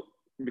Rodgers' book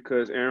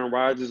because Aaron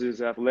Rodgers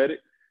is athletic.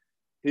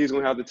 He's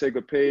going to have to take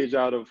a page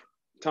out of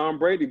Tom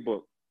Brady's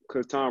book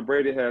because Tom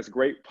Brady has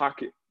great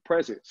pocket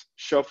presence,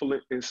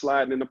 shuffling and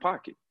sliding in the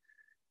pocket.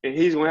 And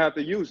he's going to have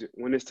to use it.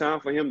 When it's time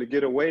for him to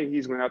get away,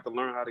 he's going to have to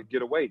learn how to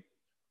get away.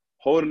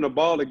 Holding the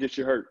ball to get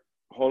you hurt.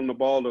 Holding the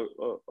ball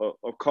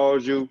to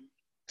cause you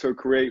to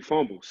create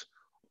fumbles.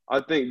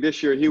 I think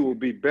this year he will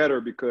be better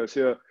because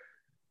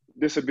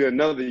this will be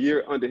another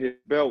year under his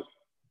belt.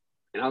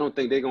 And I don't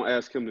think they're going to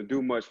ask him to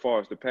do much as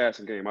far as the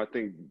passing game. I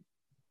think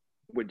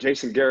with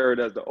Jason Garrett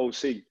as the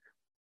OC,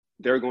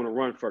 they're going to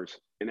run first.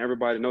 And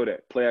everybody know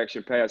that. Play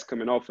action pass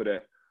coming off of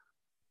that.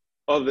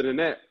 Other than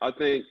that, I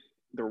think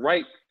the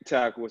right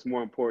tackle is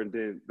more important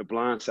than the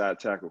blind side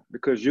tackle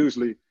because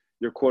usually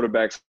your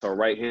quarterbacks are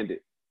right-handed.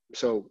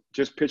 So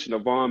just pitching the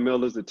Von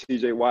Millers, the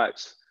TJ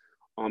Watts,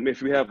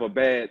 if you have a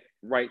bad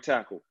right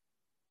tackle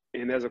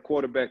and as a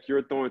quarterback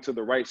you're throwing to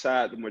the right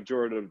side the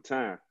majority of the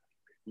time,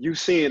 you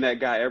seeing that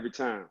guy every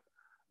time.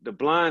 The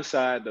blind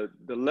side,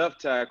 the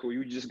left tackle,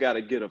 you just got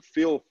to get a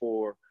feel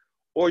for,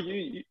 or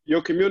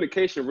your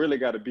communication really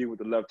got to be with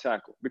the left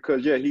tackle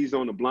because, he's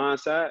on the blind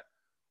side,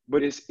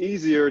 but it's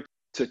easier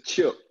to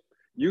chip.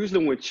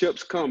 Usually when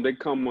chips come, they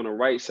come on the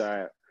right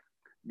side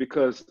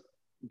because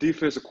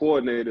defensive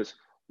coordinators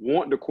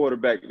want the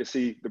quarterback to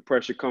see the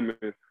pressure coming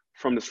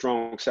from the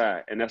strong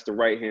side, and that's the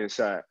right-hand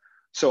side.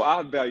 So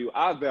I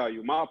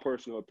value my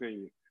personal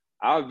opinion.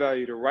 I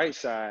value the right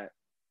side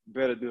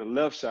better than the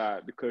left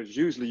side because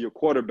usually your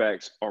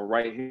quarterbacks are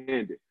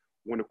right-handed.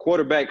 When the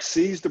quarterback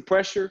sees the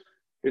pressure,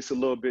 it's a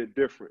little bit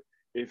different.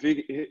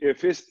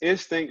 If his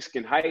instincts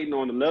can heighten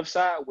on the left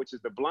side, which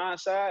is the blind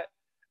side,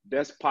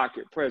 that's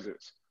pocket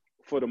presence.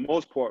 For the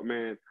most part,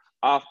 man,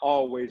 I've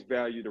always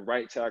valued the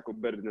right tackle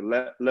better than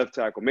the left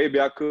tackle. Maybe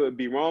I could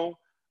be wrong.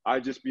 I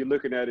just be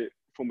looking at it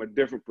from a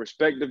different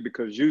perspective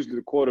because usually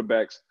the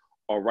quarterbacks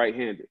are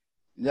right-handed.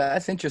 Yeah,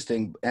 that's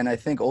interesting. And I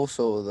think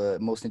also the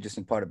most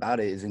interesting part about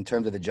it is in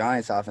terms of the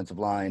Giants offensive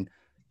line,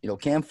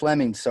 Cam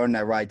Fleming starting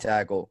at right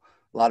tackle.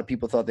 A lot of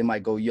people thought they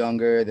might go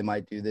younger. They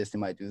might do this. They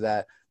might do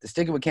that. They're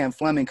sticking with Cam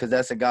Fleming because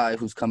that's a guy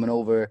who's coming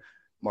over.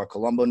 Mark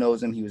Colombo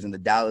knows him. He was in the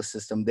Dallas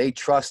system. They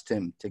trust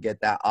him to get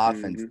that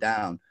offense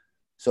down.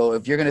 So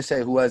if you're going to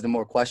say who has the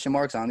more question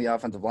marks on the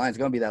offensive line, it's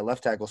going to be that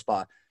left tackle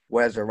spot.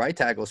 Whereas the right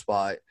tackle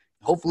spot,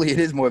 hopefully it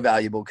is more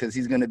valuable because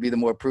he's going to be the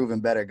more proven,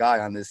 better guy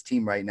on this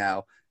team right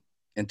now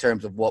in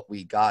terms of what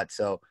we got.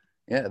 So,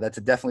 yeah, that's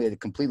definitely a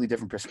completely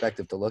different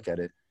perspective to look at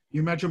it.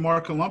 You mentioned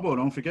Mark Colombo.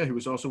 Don't forget, he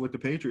was also with the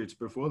Patriots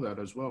before that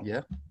as well.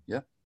 Yeah.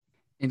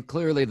 And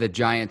clearly the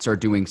Giants are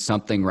doing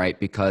something right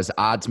because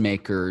odds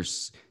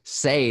makers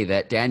say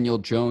that Daniel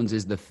Jones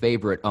is the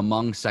favorite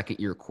among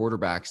second-year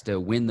quarterbacks to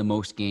win the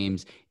most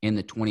games in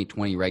the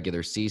 2020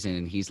 regular season.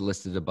 And he's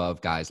listed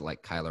above guys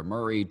like Kyler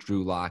Murray,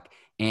 Drew Lock,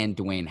 and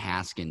Dwayne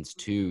Haskins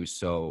too.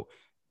 So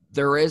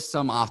there is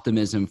some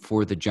optimism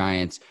for the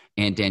Giants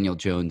and Daniel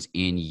Jones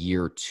in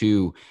year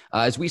two.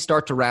 As we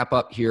start to wrap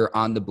up here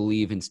on the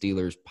Believe in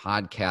Steelers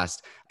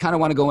podcast, kind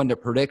of want to go into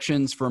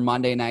predictions for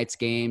Monday night's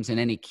games and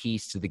any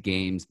keys to the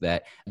games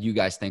that you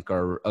guys think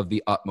are of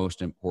the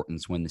utmost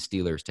importance when the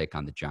Steelers take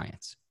on the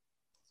Giants.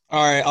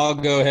 All right, I'll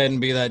go ahead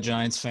and be that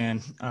Giants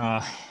fan.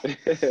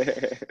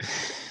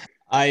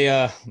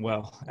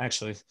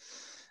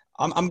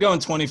 I'm going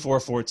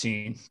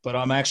 24-14, but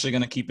I'm actually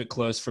going to keep it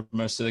close for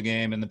most of the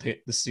game, and the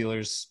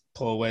Steelers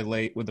pull away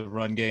late with the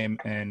run game,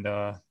 and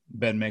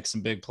Ben makes some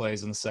big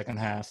plays in the second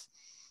half.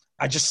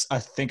 I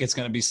think it's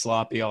going to be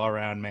sloppy all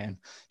around, man.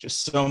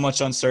 Just so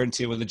much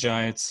uncertainty with the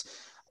Giants.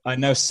 I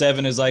know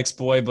Seven is Ike's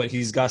boy, but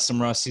he's got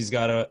some rust he's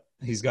got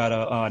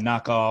to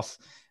knock off.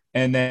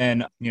 And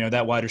then,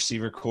 that wide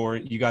receiver core,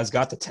 you guys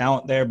got the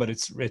talent there, but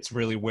it's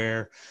really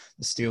where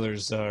the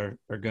Steelers are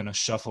going to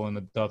shuffle in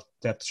the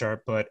depth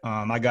chart. But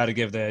I got to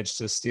give the edge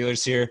to the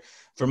Steelers here.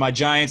 For my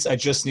Giants, I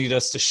just need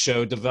us to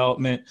show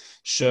development,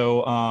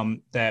 show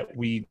that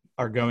we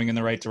are going in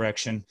the right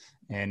direction.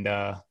 And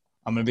I'm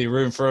going to be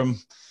rooting for them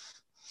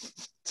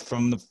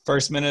from the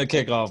first minute of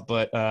kickoff.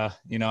 But,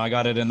 I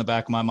got it in the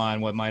back of my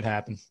mind what might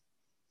happen.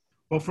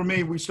 Well, for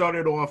me, we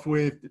started off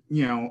with,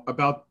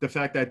 about the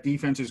fact that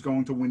defense is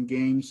going to win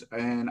games,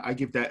 and I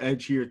give that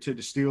edge here to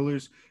the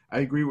Steelers.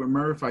 I agree with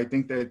Murph. I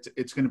think that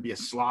it's going to be a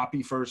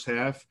sloppy first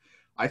half.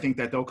 I think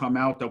that they'll come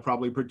out. They'll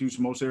probably produce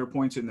most of their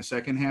points in the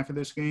second half of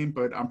this game,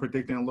 but I'm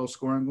predicting a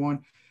low-scoring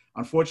one.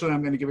 Unfortunately,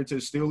 I'm going to give it to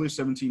the Steelers,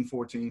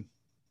 17-14.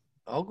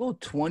 I'll go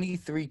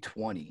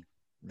 23-20.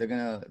 They're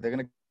gonna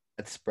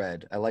get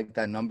spread. I like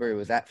that number. It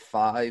was at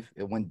 5.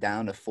 It went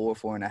down to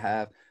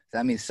 4.5. So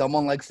that means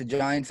someone likes the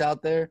Giants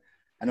out there.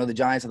 I know the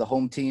Giants are the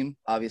home team.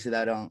 Obviously,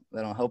 that don't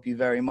help you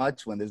very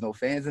much when there's no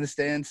fans in the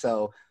stands.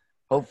 So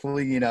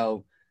hopefully,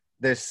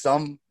 there's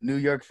some New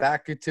York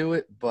factor to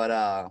it. But,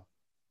 I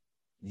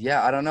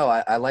don't know.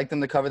 I like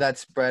them to cover that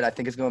spread. I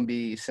think it's going to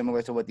be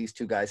similar to what these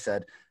two guys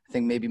said. I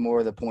think maybe more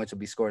of the points will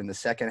be scored in the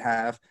second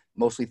half,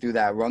 mostly through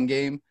that run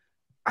game.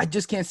 I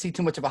just can't see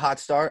too much of a hot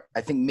start. I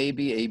think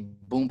maybe a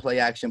boom play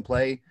action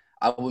play.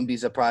 I wouldn't be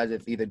surprised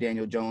if either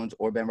Daniel Jones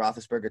or Ben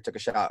Roethlisberger took a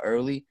shot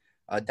early.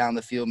 Down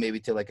the field, maybe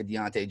to like a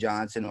Deontay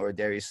Johnson or a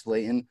Darius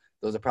Slayton.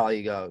 Those are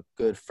probably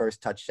good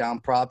first touchdown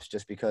props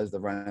just because the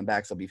running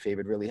backs will be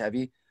favored really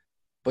heavy.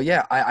 But,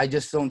 yeah, I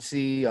just don't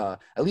see, at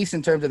least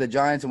in terms of the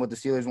Giants and what the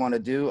Steelers want to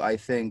do, I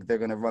think they're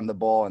going to run the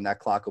ball and that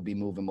clock will be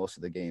moving most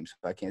of the games.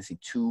 I can't see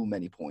too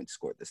many points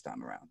scored this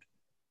time around.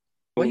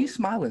 Why are you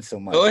smiling so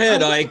much? Go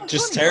ahead, Ike.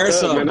 Just tear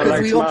us up.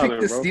 Because we all pick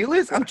the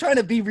Steelers? I'm trying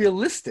to be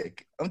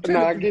realistic. I'm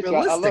trying to be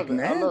realistic,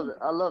 man.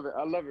 I love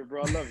it,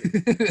 bro. I love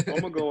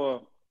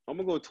it. I'm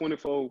gonna go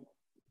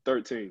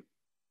 24-13,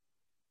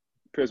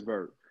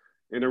 Pittsburgh.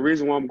 And the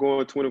reason why I'm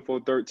going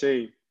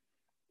 24-13,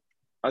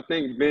 I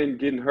think Ben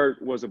getting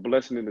hurt was a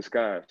blessing in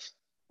disguise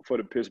for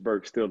the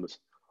Pittsburgh Steelers.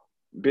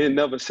 Ben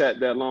never sat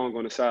that long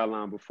on the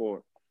sideline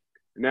before.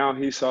 Now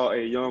he saw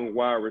a young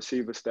wide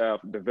receiver staff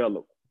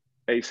develop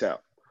ASAP.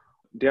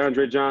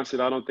 DeAndre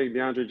Johnson, I don't think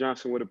DeAndre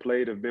Johnson would have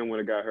played if Ben would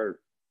have got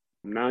hurt.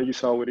 Now you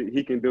saw what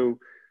he can do.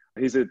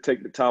 He's a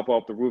take the top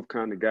off the roof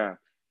kind of guy.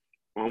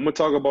 I'm going to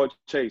talk about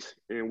Chase,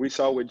 and we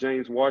saw what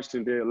James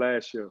Washington did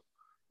last year,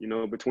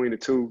 between the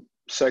two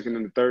second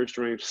and the third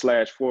string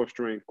 / fourth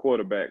string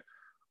quarterback.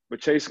 But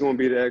Chase is going to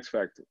be the X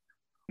factor.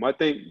 I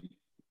think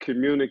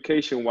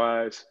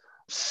communication-wise,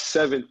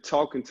 Seven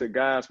talking to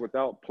guys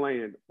without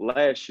playing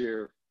last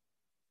year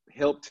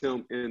helped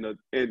him and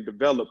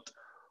developed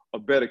a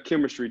better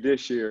chemistry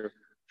this year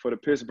for the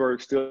Pittsburgh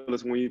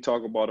Steelers when you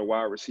talk about a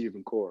wide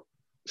receiving core.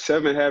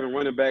 7 having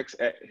running backs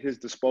at his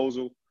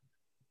disposal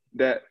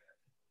that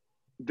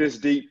this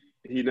deep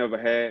he never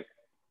had.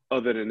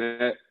 Other than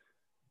that,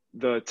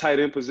 the tight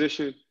end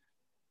position,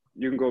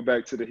 you can go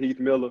back to the Heath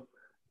Miller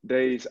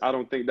days. I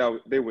don't think that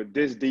they were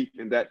this deep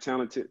and that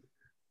talented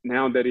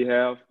now that he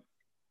have.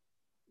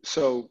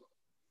 So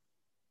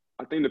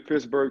I think the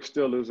Pittsburgh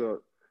Steelers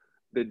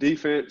the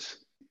defense,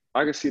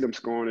 I can see them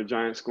scoring. The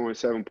Giants scoring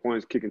 7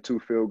 points, kicking 2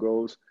 field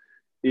goals,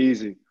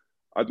 easy.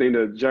 I think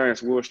the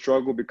Giants will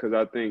struggle because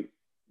I think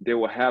they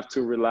will have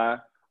to rely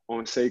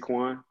on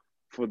Saquon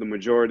for the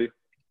majority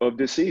of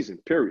this season,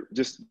 period,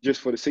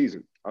 just for the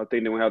season. I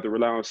think they will have to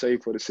rely on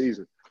Saquon for the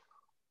season.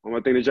 I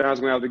think the Giants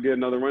are going to have to get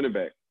another running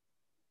back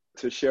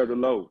to share the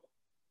load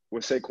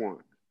with Saquon.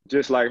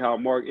 Just like how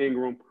Mark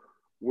Ingram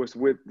was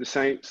with the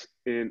Saints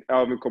and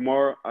Alvin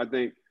Kamara, I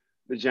think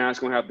the Giants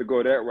are going to have to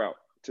go that route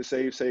to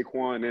save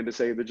Saquon and to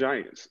save the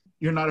Giants.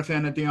 You're not a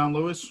fan of Deion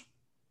Lewis?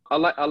 I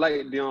like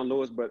Deion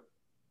Lewis, but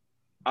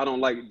I don't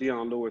like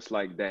Deion Lewis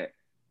like that.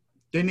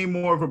 They need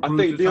more of a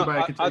bruiser,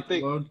 somebody can take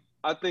the load.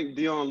 I think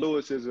Deion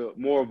Lewis is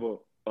more of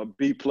a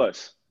B+.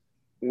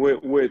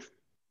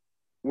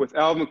 With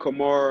Alvin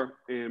Kamara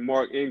and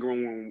Mark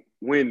Ingram,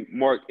 when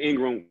Mark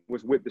Ingram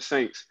was with the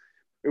Saints,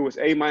 it was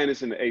A- and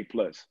an A+.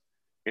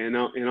 And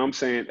I'm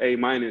saying A-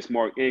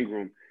 Mark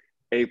Ingram,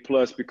 A+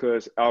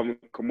 because Alvin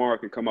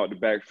Kamara can come out the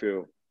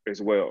backfield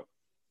as well.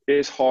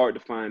 It's hard to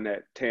find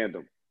that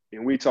tandem.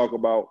 And we talk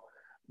about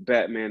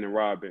Batman and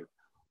Robin.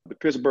 The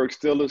Pittsburgh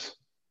Steelers,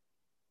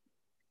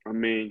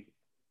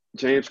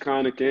 James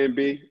Conner can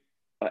be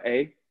an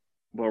A,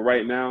 but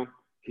right now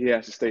he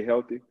has to stay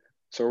healthy.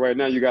 So right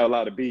now you got a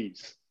lot of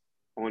Bs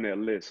on that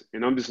list.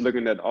 And I'm just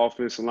looking at the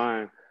offensive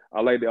line. I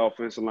like the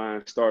offensive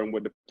line starting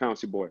with the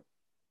Pouncey boy.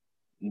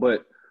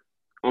 But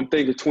I'm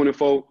thinking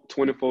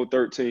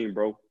 24-13,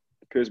 bro.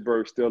 The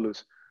Pittsburgh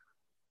Steelers,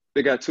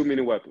 they got too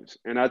many weapons.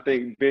 And I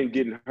think Ben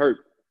getting hurt,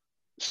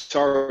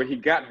 sorry he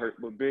got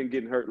hurt, but Ben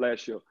getting hurt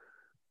last year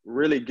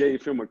really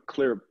gave him a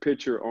clear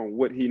picture on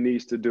what he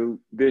needs to do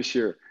this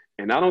year.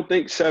 And I don't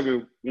think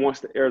Seven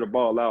wants to air the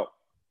ball out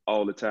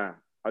all the time.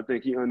 I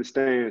think he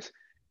understands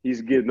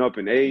he's getting up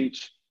in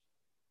age.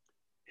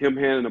 Him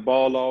handing the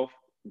ball off,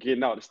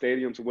 getting out the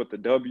stadiums with the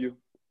W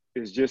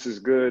is just as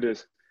good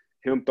as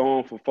him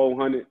throwing for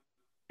 400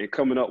 and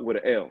coming up with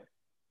an L.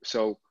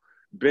 So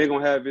Ben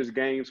going to have his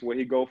games where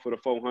he go for the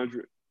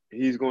 400.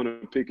 He's going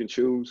to pick and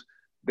choose.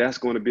 That's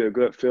going to be a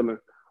good feeling.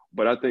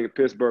 But I think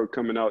Pittsburgh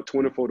coming out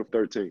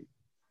 24-13.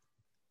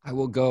 I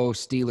will go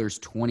Steelers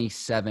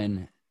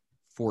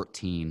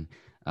 27-14,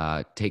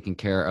 taking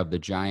care of the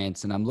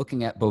Giants. And I'm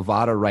looking at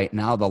Bovada right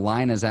now. The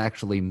line has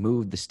actually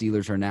moved. The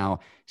Steelers are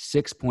now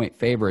 6-point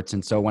favorites.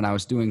 And so when I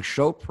was doing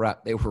show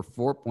prep, they were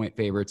 4-point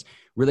favorites.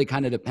 Really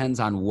kind of depends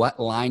on what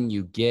line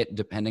you get,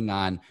 depending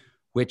on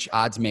which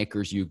odds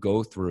makers you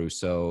go through.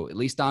 So at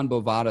least on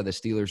Bovada, the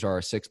Steelers are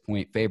a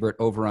 6-point favorite,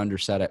 over under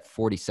set at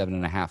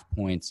 47.5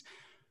 points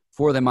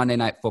for the Monday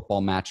Night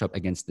Football matchup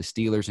against the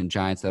Steelers and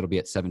Giants. That'll be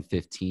at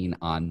 7:15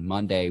 on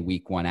Monday,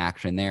 week 1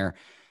 action there.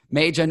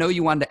 Mage, I know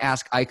you wanted to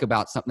ask Ike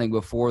about something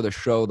before the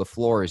show. The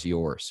floor is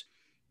yours.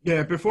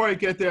 Yeah, before I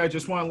get there, I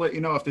just want to let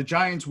you know, if the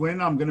Giants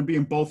win, I'm going to be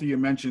in both of your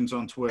mentions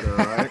on Twitter, all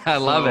right? I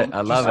love it.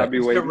 I'll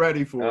be waiting. Get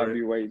ready for it. I'll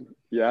be waiting.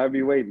 Yeah, I'll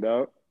be waiting,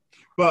 dog.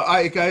 But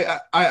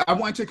I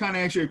want to kind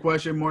of ask you a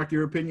question, Mark,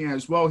 your opinion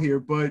as well here.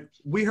 But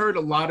we heard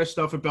a lot of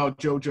stuff about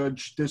Joe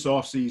Judge this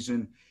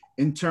offseason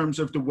in terms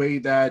of the way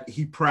that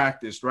he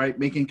practiced, right?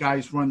 Making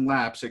guys run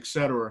laps,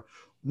 etc.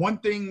 One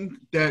thing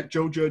that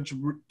Joe Judge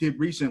did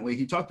recently,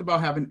 he talked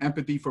about having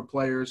empathy for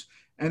players.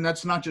 And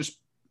that's not just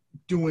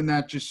doing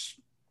that, just,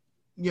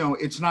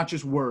 it's not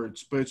just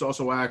words, but it's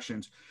also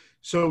actions.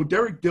 So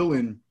Derek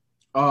Dillon,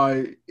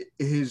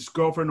 his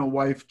girlfriend or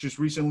wife, just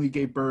recently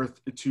gave birth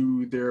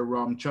to their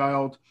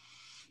child.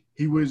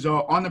 He was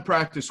on the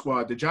practice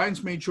squad. The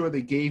Giants made sure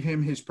they gave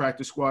him his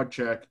practice squad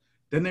check.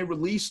 Then they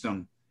released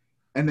him,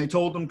 and they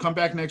told him, come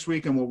back next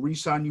week and we'll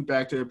re-sign you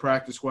back to the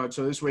practice squad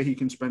so this way he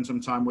can spend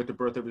some time with the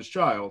birth of his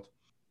child.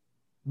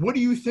 What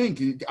do you think?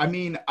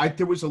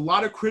 There was a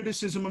lot of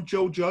criticism of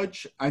Joe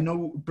Judge. I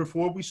know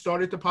before we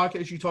started the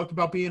podcast, you talked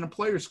about being a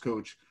player's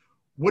coach.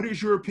 What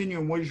is your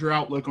opinion? What is your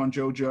outlook on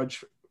Joe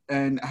Judge?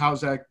 And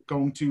how's that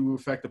going to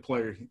affect the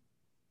player?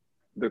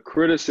 The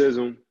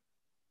criticism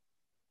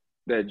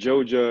that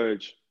Joe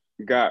Judge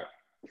got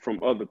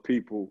from other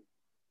people,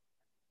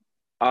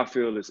 I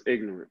feel is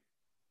ignorant.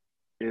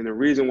 And the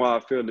reason why I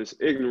feel it's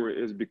ignorant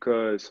is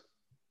because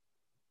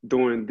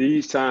during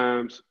these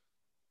times,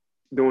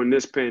 during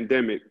this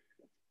pandemic,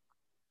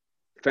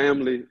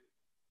 family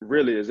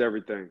really is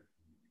everything.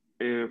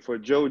 And for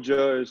Joe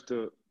Judge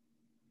to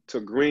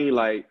green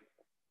light,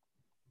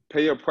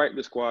 pay a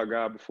practice squad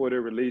guy before they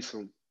release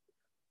him,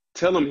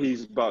 tell him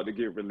he's about to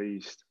get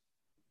released.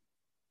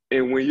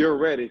 And when you're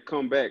ready,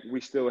 come back, we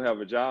still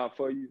have a job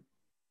for you.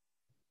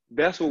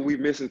 That's what we're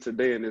missing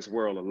today in this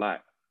world a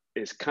lot.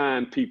 It's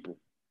kind people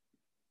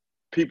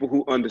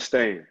who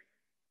understand,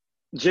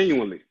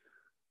 genuinely.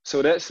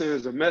 So that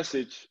sends a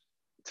message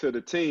to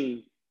the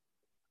team,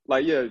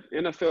 like, yeah,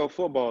 NFL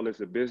football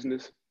is a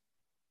business,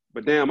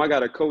 but damn, I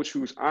got a coach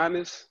who's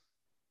honest,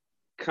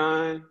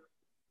 kind,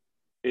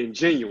 and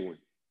genuine.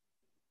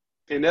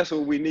 And that's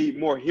what we need,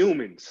 more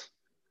humans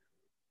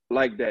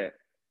like that.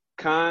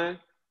 Kind,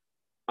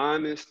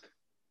 honest,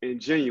 and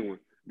genuine.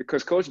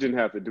 Because Coach didn't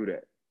have to do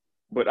that.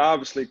 But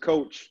obviously,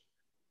 Coach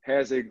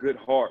has a good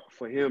heart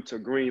for him to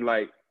green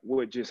light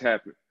what just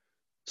happened.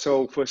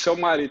 So for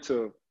somebody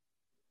to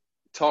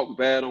talk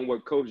bad on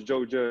what Coach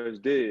Joe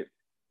Judge did,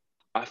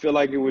 I feel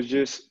like it was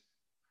just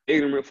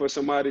ignorant for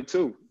somebody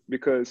too.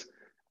 Because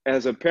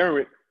as a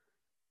parent,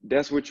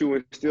 that's what you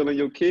instill in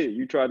your kid.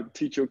 You try to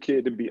teach your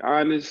kid to be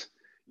honest.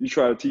 You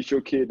try to teach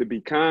your kid to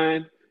be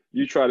kind.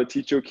 You try to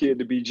teach your kid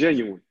to be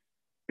genuine.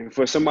 And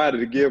for somebody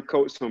to give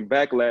Coach some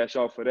backlash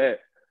off of that,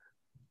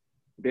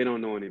 they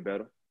don't know any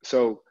better.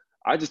 So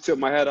I just took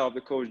my hat off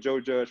to Coach Joe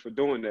Judge for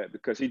doing that,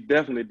 because he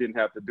definitely didn't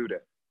have to do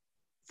that.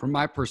 From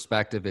my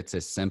perspective, it's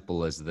as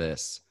simple as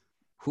this.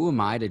 Who am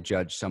I to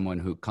judge someone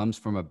who comes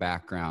from a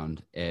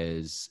background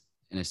as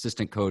an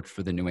assistant coach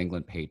for the New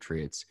England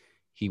Patriots?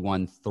 He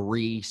won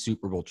 3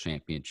 Super Bowl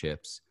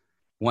championships,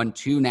 won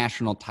 2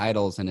 national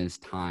titles in his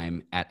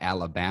time at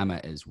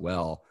Alabama as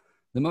well.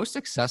 The most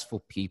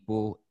successful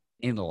people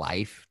in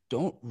life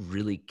don't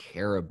really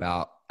care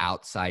about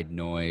outside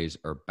noise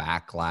or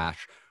backlash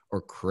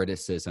or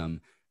criticism.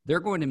 They're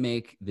going to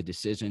make the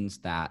decisions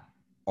that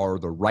are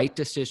the right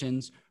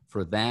decisions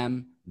for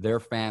them, their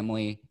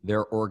family,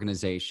 their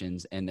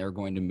organizations, and they're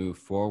going to move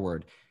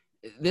forward.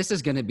 This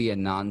is going to be a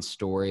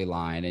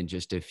non-storyline in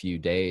just a few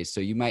days.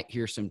 So you might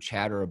hear some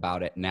chatter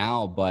about it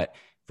now, but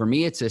for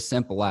me, it's as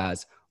simple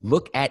as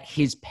look at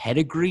his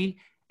pedigree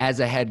as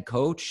a head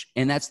coach.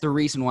 And that's the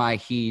reason why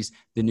he's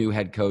the new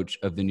head coach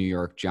of the New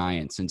York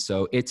Giants. And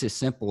so it's as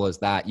simple as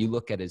that. You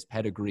look at his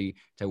pedigree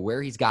to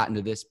where he's gotten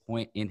to this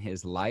point in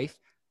his life.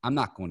 I'm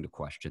not going to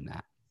question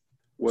that.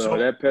 Well,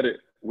 that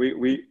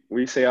pedigree,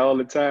 we say all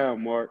the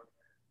time, Mark,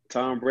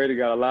 Tom Brady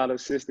got a lot of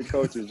assistant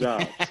coaches'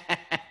 jobs.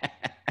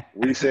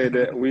 We said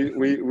that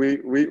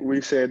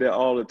we said that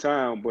all the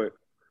time, but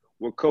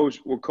with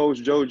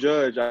Coach Joe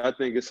Judge, I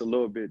think it's a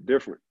little bit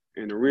different.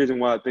 And the reason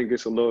why I think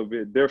it's a little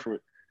bit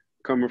different,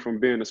 coming from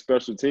being a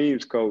special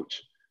teams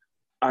coach,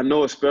 I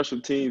know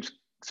special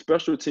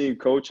team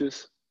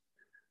coaches,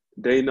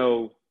 they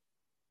know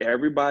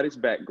everybody's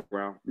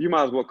background. You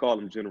might as well call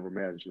them general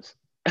managers.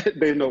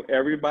 They know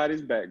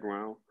everybody's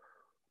background.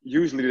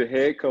 Usually the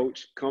head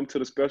coach come to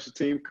the special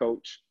team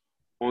coach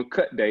on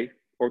cut day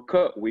or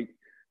cut week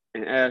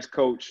and ask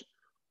coach,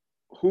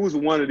 who's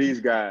one of these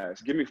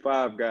guys? Give me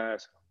 5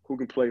 guys who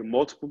can play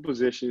multiple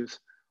positions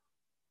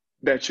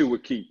that you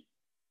would keep.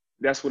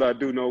 That's what I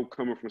do know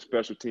coming from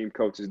special team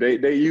coaches.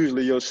 They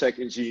usually your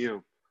second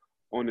GM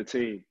on the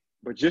team.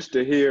 But just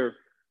to hear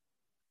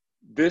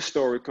this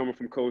story coming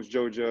from Coach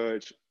Joe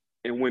Judge,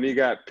 and when he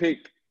got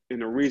picked,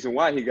 and the reason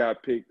why he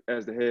got picked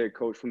as the head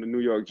coach from the New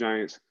York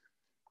Giants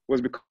was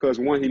because,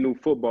 1, he knew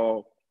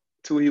football.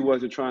 2, he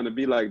wasn't trying to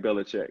be like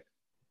Belichick.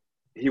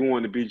 He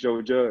wanted to be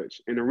Joe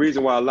Judge. And the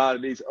reason why a lot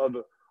of these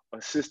other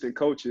assistant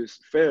coaches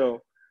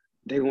fail,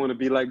 they want to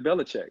be like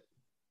Belichick.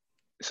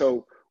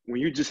 So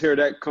when you just hear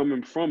that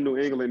coming from New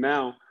England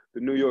now,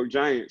 the New York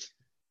Giants,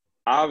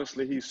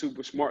 obviously he's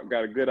super smart,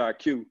 got a good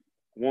IQ,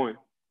 1.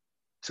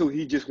 2,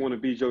 he just want to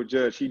be Joe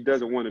Judge. He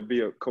doesn't want to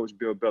be a Coach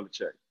Bill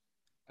Belichick.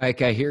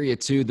 Like, I hear you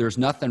too. There's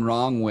nothing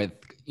wrong with,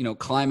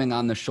 climbing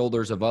on the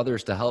shoulders of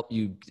others to help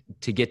you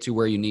to get to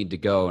where you need to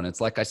go. And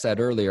it's like I said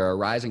earlier, a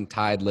rising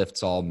tide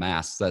lifts all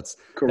masts. That's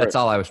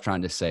all I was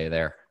trying to say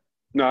there.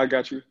 No, I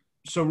got you.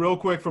 So real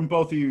quick from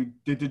both of you,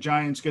 did the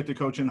Giants get the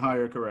coaching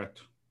hire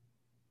correct?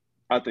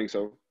 I think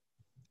so.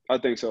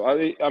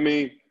 I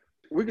mean,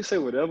 we can say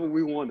whatever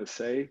we want to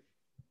say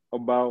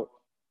about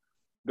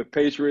the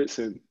Patriots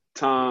and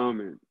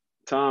Tom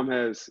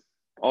has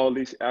all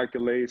these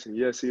accolades, and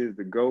yes, he is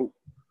the GOAT.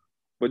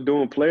 But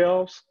during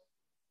playoffs,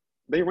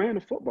 they ran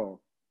the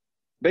football.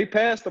 They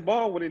passed the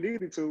ball when they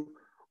needed to,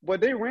 but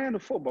they ran the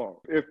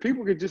football. If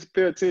people could just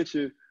pay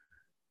attention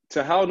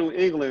to how New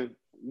England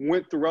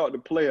went throughout the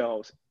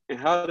playoffs and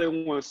how they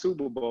won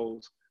Super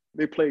Bowls,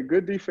 they played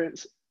good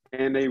defense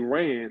and they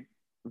ran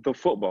the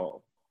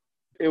football.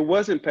 It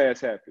wasn't pass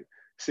happy.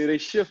 See, they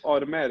shift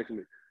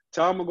automatically.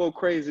 Tom will go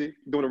crazy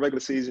during the regular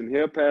season.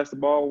 He'll pass the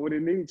ball when he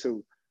needs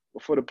to.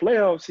 But for the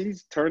playoffs,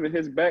 he's turning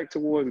his back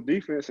towards the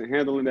defense and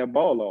handling that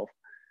ball off.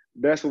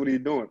 That's what he's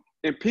doing.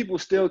 And people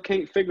still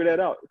can't figure that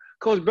out.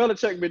 Coach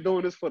Belichick been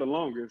doing this for the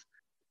longest.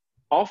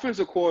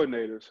 Offensive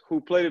coordinators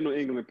who play the New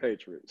England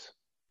Patriots,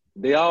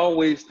 they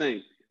always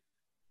think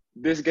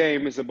this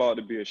game is about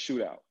to be a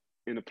shootout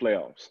in the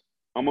playoffs.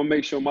 I'm going to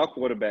make sure my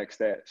quarterback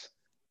stats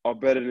are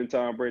better than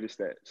Tom Brady's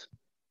stats.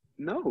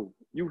 No,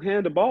 you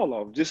hand the ball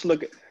off. Just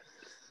look at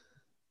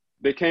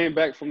 – they came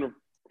back from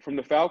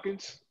the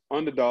Falcons,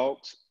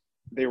 underdogs.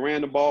 They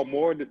ran the ball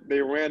more than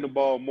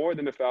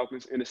the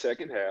Falcons in the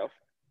second half,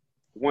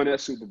 won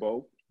that Super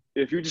Bowl.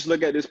 If you just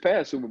look at this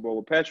past Super Bowl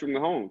with Patrick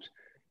Mahomes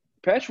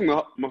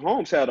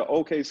had an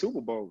okay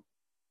Super Bowl.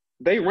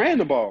 They ran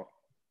the ball.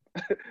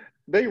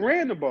 They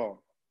ran the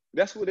ball.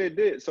 That's what they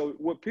did. So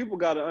what people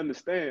got to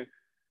understand,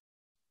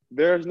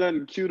 there's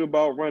nothing cute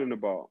about running the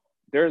ball.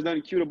 There's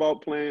nothing cute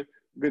about playing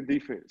good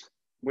defense.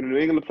 When the New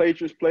England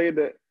Patriots played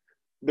the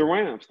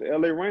Rams, the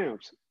LA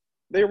Rams,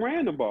 they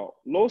ran the ball.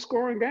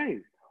 Low-scoring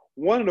game.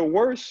 One of the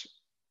worst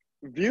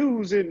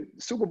views in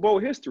Super Bowl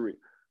history.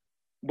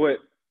 But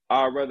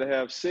I'd rather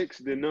have 6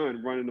 than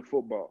none running the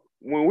football.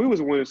 When we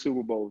was winning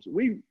Super Bowls,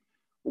 we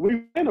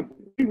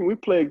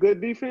played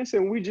good defense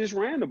and we just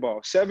ran the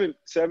ball. Seven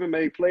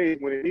made plays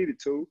when it needed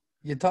to.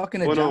 You're talking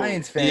to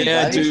Giants fans.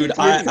 Yeah, right? dude.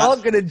 You're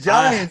talking to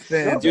Giants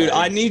fans. Dude,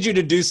 I need you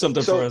to do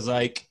something for us,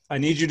 Ike. I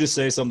need you to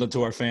say something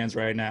to our fans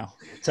right now.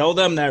 Tell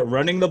them that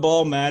running the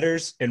ball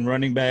matters and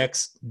running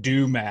backs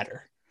do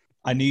matter.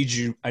 I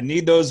need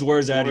those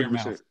words out of your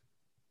 100%. mouth.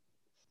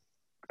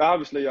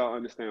 Obviously, y'all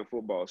understand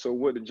football. So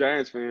what the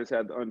Giants fans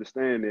had to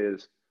understand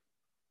is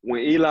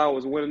when Eli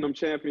was winning them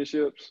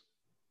championships,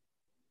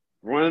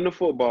 running the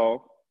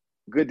football,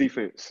 good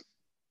defense.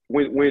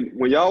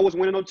 When y'all was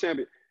winning them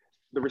championships,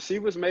 the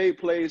receivers made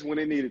plays when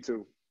they needed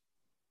to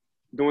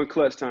during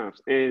clutch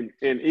times. And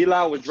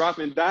Eli was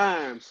dropping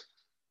dimes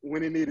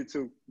when he needed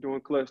to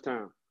during clutch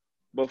time.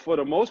 But for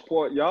the most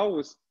part, y'all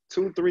was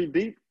 2-3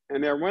 deep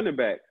in their running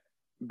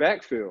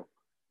backfield.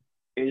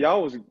 And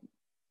y'all was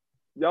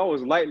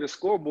lighting the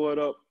scoreboard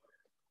up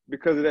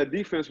because of that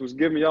defense was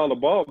giving y'all the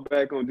ball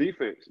back on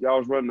defense. Y'all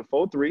was running the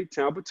 4-3,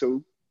 Tampa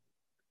 2,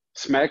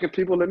 smacking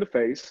people in the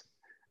face,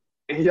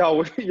 and y'all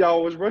was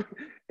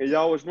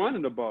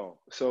running the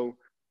ball. So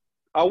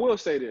I will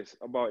say this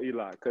about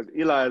Eli, because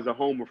Eli is a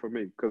homer for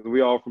me, because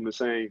we all from the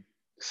same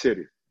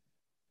city.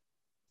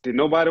 Did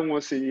nobody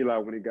want to see Eli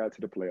when he got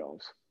to the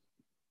playoffs?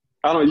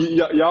 I don't.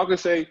 Y'all can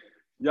say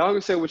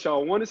what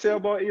y'all want to say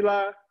about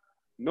Eli.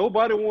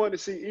 Nobody wanted to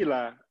see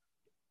Eli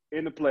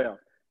in the playoffs.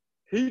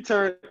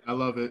 I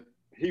love it.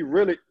 He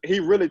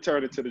really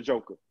turned into the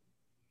Joker.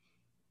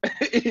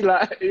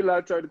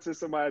 Eli turned into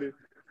somebody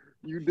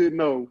you didn't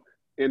know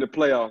in the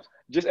playoffs.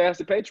 Just ask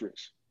the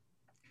Patriots.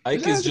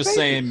 Ike is just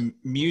saying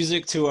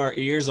music to our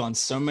ears on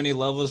so many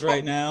levels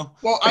right now.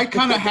 Well, I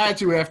kind of had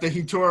to after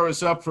he tore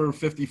us up for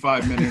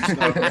 55 minutes.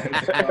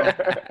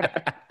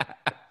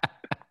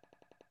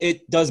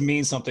 It does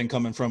mean something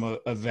coming from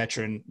a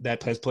veteran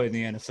that has played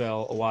in the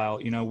NFL a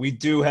while. You know, we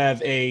do have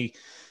a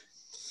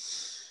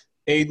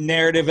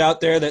narrative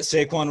out there that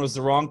Saquon was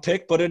the wrong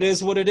pick, but it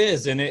is what it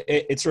is. And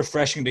it's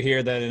refreshing to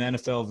hear that an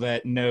NFL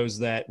vet knows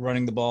that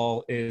running the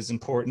ball is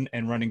important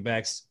and running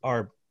backs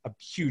are a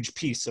huge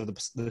piece of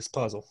this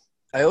puzzle.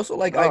 I also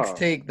like Ike's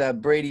take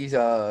that Brady's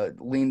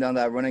leaned on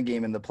that running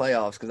game in the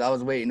playoffs, because I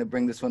was waiting to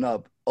bring this one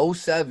up.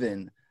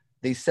 2007,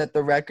 they set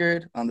the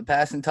record on the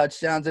passing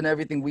touchdowns and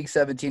everything. Week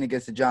 17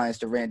 against the Giants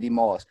to Randy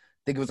Moss.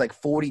 I think it was like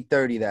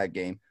 40-30 that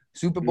game.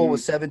 Super Bowl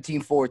was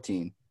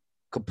 17-14.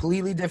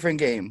 Completely different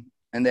game.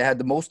 And they had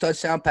the most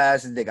touchdown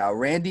passes. They got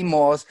Randy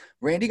Moss.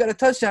 Randy got a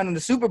touchdown in the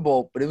Super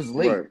Bowl, but it was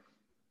late. Right.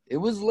 It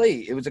was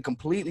late. It was a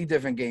completely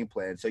different game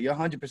plan. So you're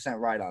 100%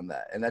 right on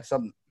that. And that's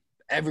something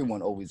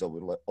everyone always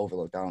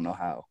overlooked. I don't know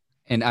how.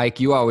 And Ike,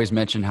 you always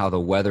mention how the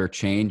weather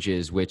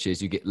changes, which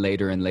is you get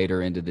later and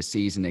later into the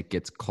season, it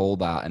gets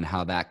cold out, and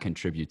how that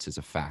contributes as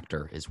a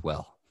factor as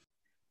well.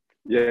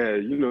 Yeah,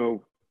 you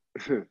know,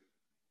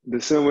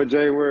 December,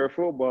 January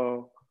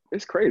football,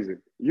 it's crazy.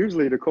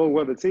 Usually the cold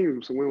weather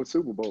teams win with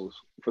Super Bowls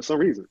for some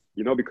reason,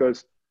 you know,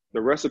 because the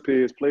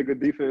recipe is play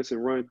good defense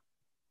and run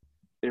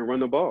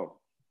the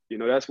ball. You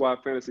know, that's why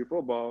fantasy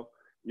football,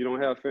 you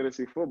don't have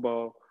fantasy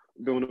football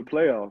during the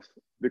playoffs,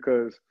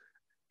 because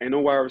ain't no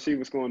wide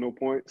receiver scoring no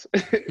points.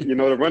 You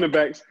know, the running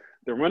backs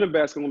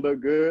gonna look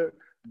good.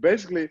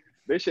 Basically,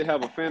 they should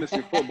have a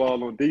fantasy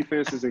football on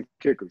defenses and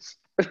kickers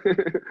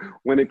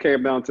when it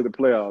came down to the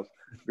playoffs,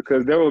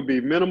 because there will be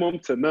minimum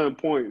to none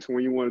points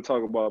when you want to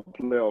talk about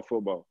playoff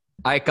football.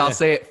 Ike, I'll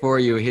say it for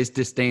you. His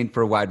disdain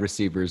for wide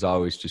receivers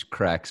always just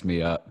cracks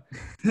me up.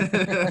 Well,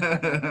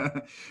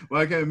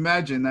 I can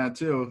imagine that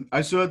too.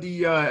 I saw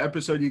the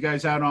episode you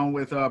guys had on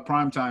with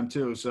Primetime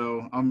too,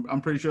 so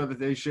I'm pretty sure that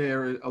they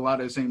share a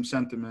lot of the same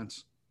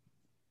sentiments.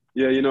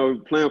 Yeah, you know,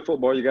 playing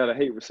football, you gotta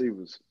hate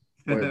receivers.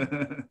 But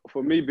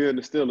for me, being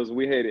the Steelers,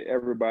 we hated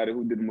everybody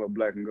who didn't wear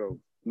black and gold,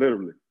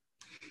 literally.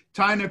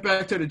 Tying it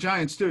back to the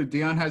Giants too,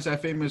 Deion has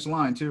that famous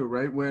line too,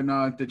 right? When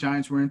the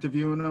Giants were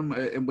interviewing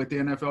him with the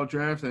NFL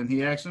draft, and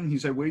he asked him, he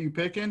said, "Where are you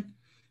picking?"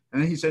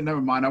 And then he said,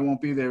 "Never mind, I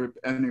won't be there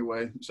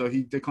anyway." So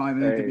he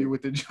declined an interview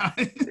with the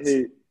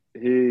Giants.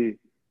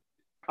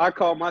 I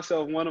call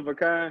myself one of a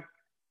kind.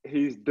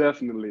 He's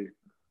definitely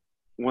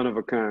one of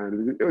a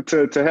kind.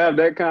 To have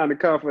that kind of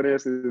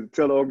confidence to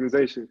tell the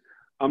organization,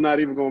 I'm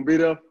not even going to be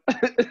there,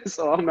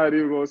 so I'm not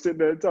even going to sit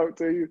there and talk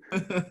to you.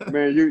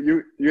 Man,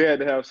 you had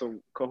to have some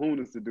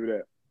kahunas to do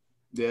that.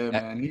 Yeah,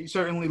 man. He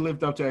certainly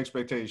lived up to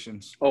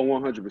expectations. Oh,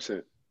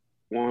 100%.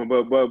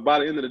 But by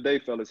the end of the day,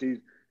 fellas, he's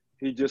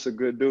just a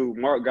good dude.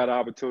 Mark got an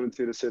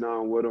opportunity to sit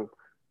down with him,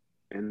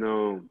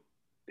 and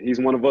he's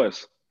one of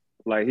us.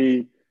 Like,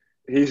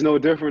 he's no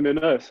different than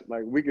us.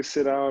 Like, we can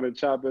sit down and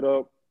chop it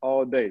up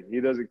all day.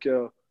 He doesn't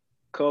care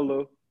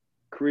color,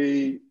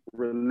 creed,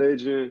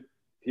 religion,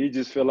 he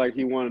just feel like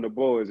he one of the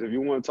boys. If you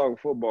want to talk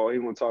football, he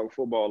want to talk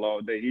football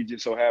all day. He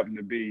just so happened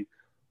to be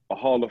a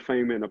Hall of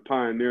Famer and a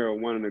pioneer,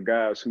 one of the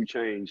guys who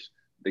changed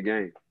the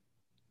game.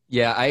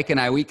 Yeah, Ike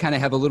and we kind of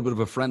have a little bit of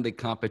a friendly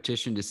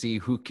competition to see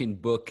who can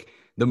book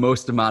the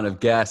most amount of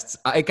guests.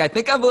 Ike, I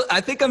think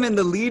I'm in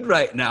the lead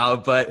right now,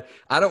 but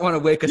I don't want to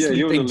wake a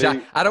sleeping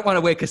giant. I don't want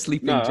to wake a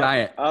sleeping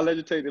giant. I'll let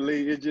you take the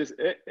lead. It's just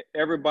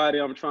everybody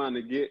I'm trying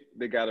to get,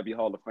 they got to be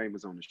Hall of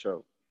Famers on the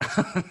show.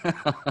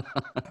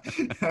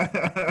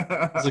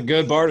 It's a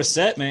good bar to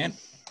set, man.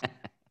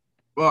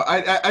 Well,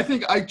 I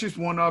think I just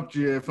one-upped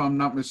you, if I'm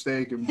not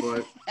mistaken,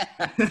 but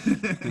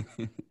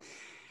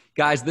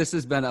guys, this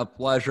has been a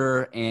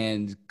pleasure,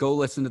 and go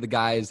listen to the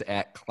guys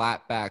at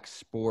Clapback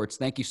Sports.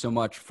 Thank you so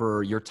much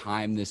for your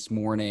time this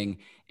morning,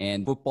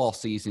 and football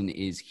season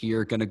is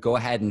here. Going to go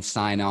ahead and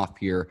sign off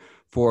here.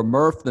 For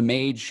Murph the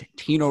Mage,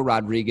 Tino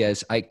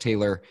Rodriguez, Ike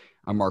Taylor,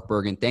 I'm Mark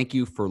Bergen. Thank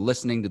you for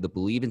listening to the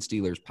Believe in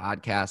Steelers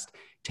podcast.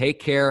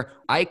 Take care.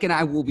 Ike and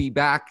I will be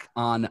back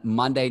on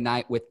Monday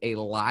night with a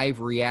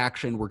live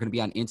reaction. We're going to be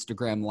on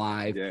Instagram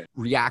Live,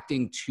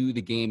 reacting to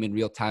the game in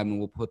real time, and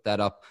we'll put that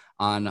up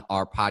on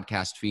our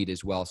podcast feed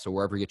as well. So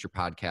wherever you get your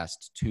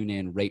podcasts, tune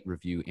in, rate,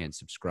 review, and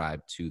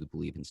subscribe to the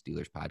Believe in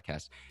Steelers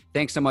podcast.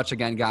 Thanks so much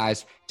again,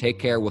 guys. Take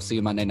care. We'll see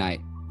you Monday night.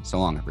 So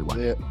long,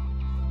 everyone. Yeah.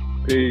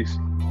 Peace.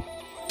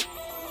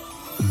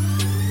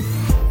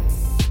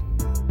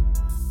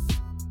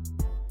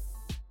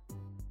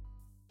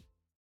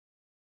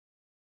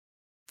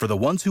 For the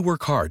ones who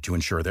work hard to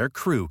ensure their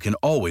crew can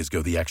always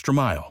go the extra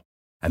mile,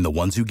 and the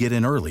ones who get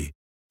in early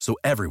so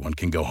everyone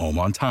can go home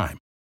on time,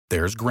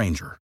 there's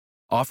Grainger,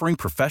 offering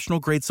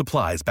professional-grade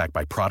supplies backed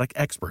by product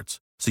experts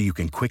so you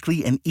can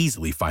quickly and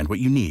easily find what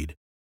you need.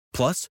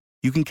 Plus,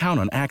 you can count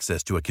on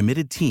access to a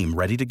committed team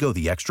ready to go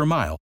the extra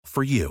mile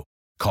for you.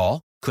 Call,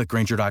 click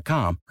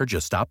Grainger.com, or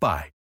just stop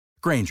by.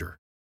 Grainger,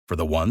 for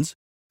the ones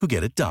who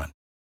get it done.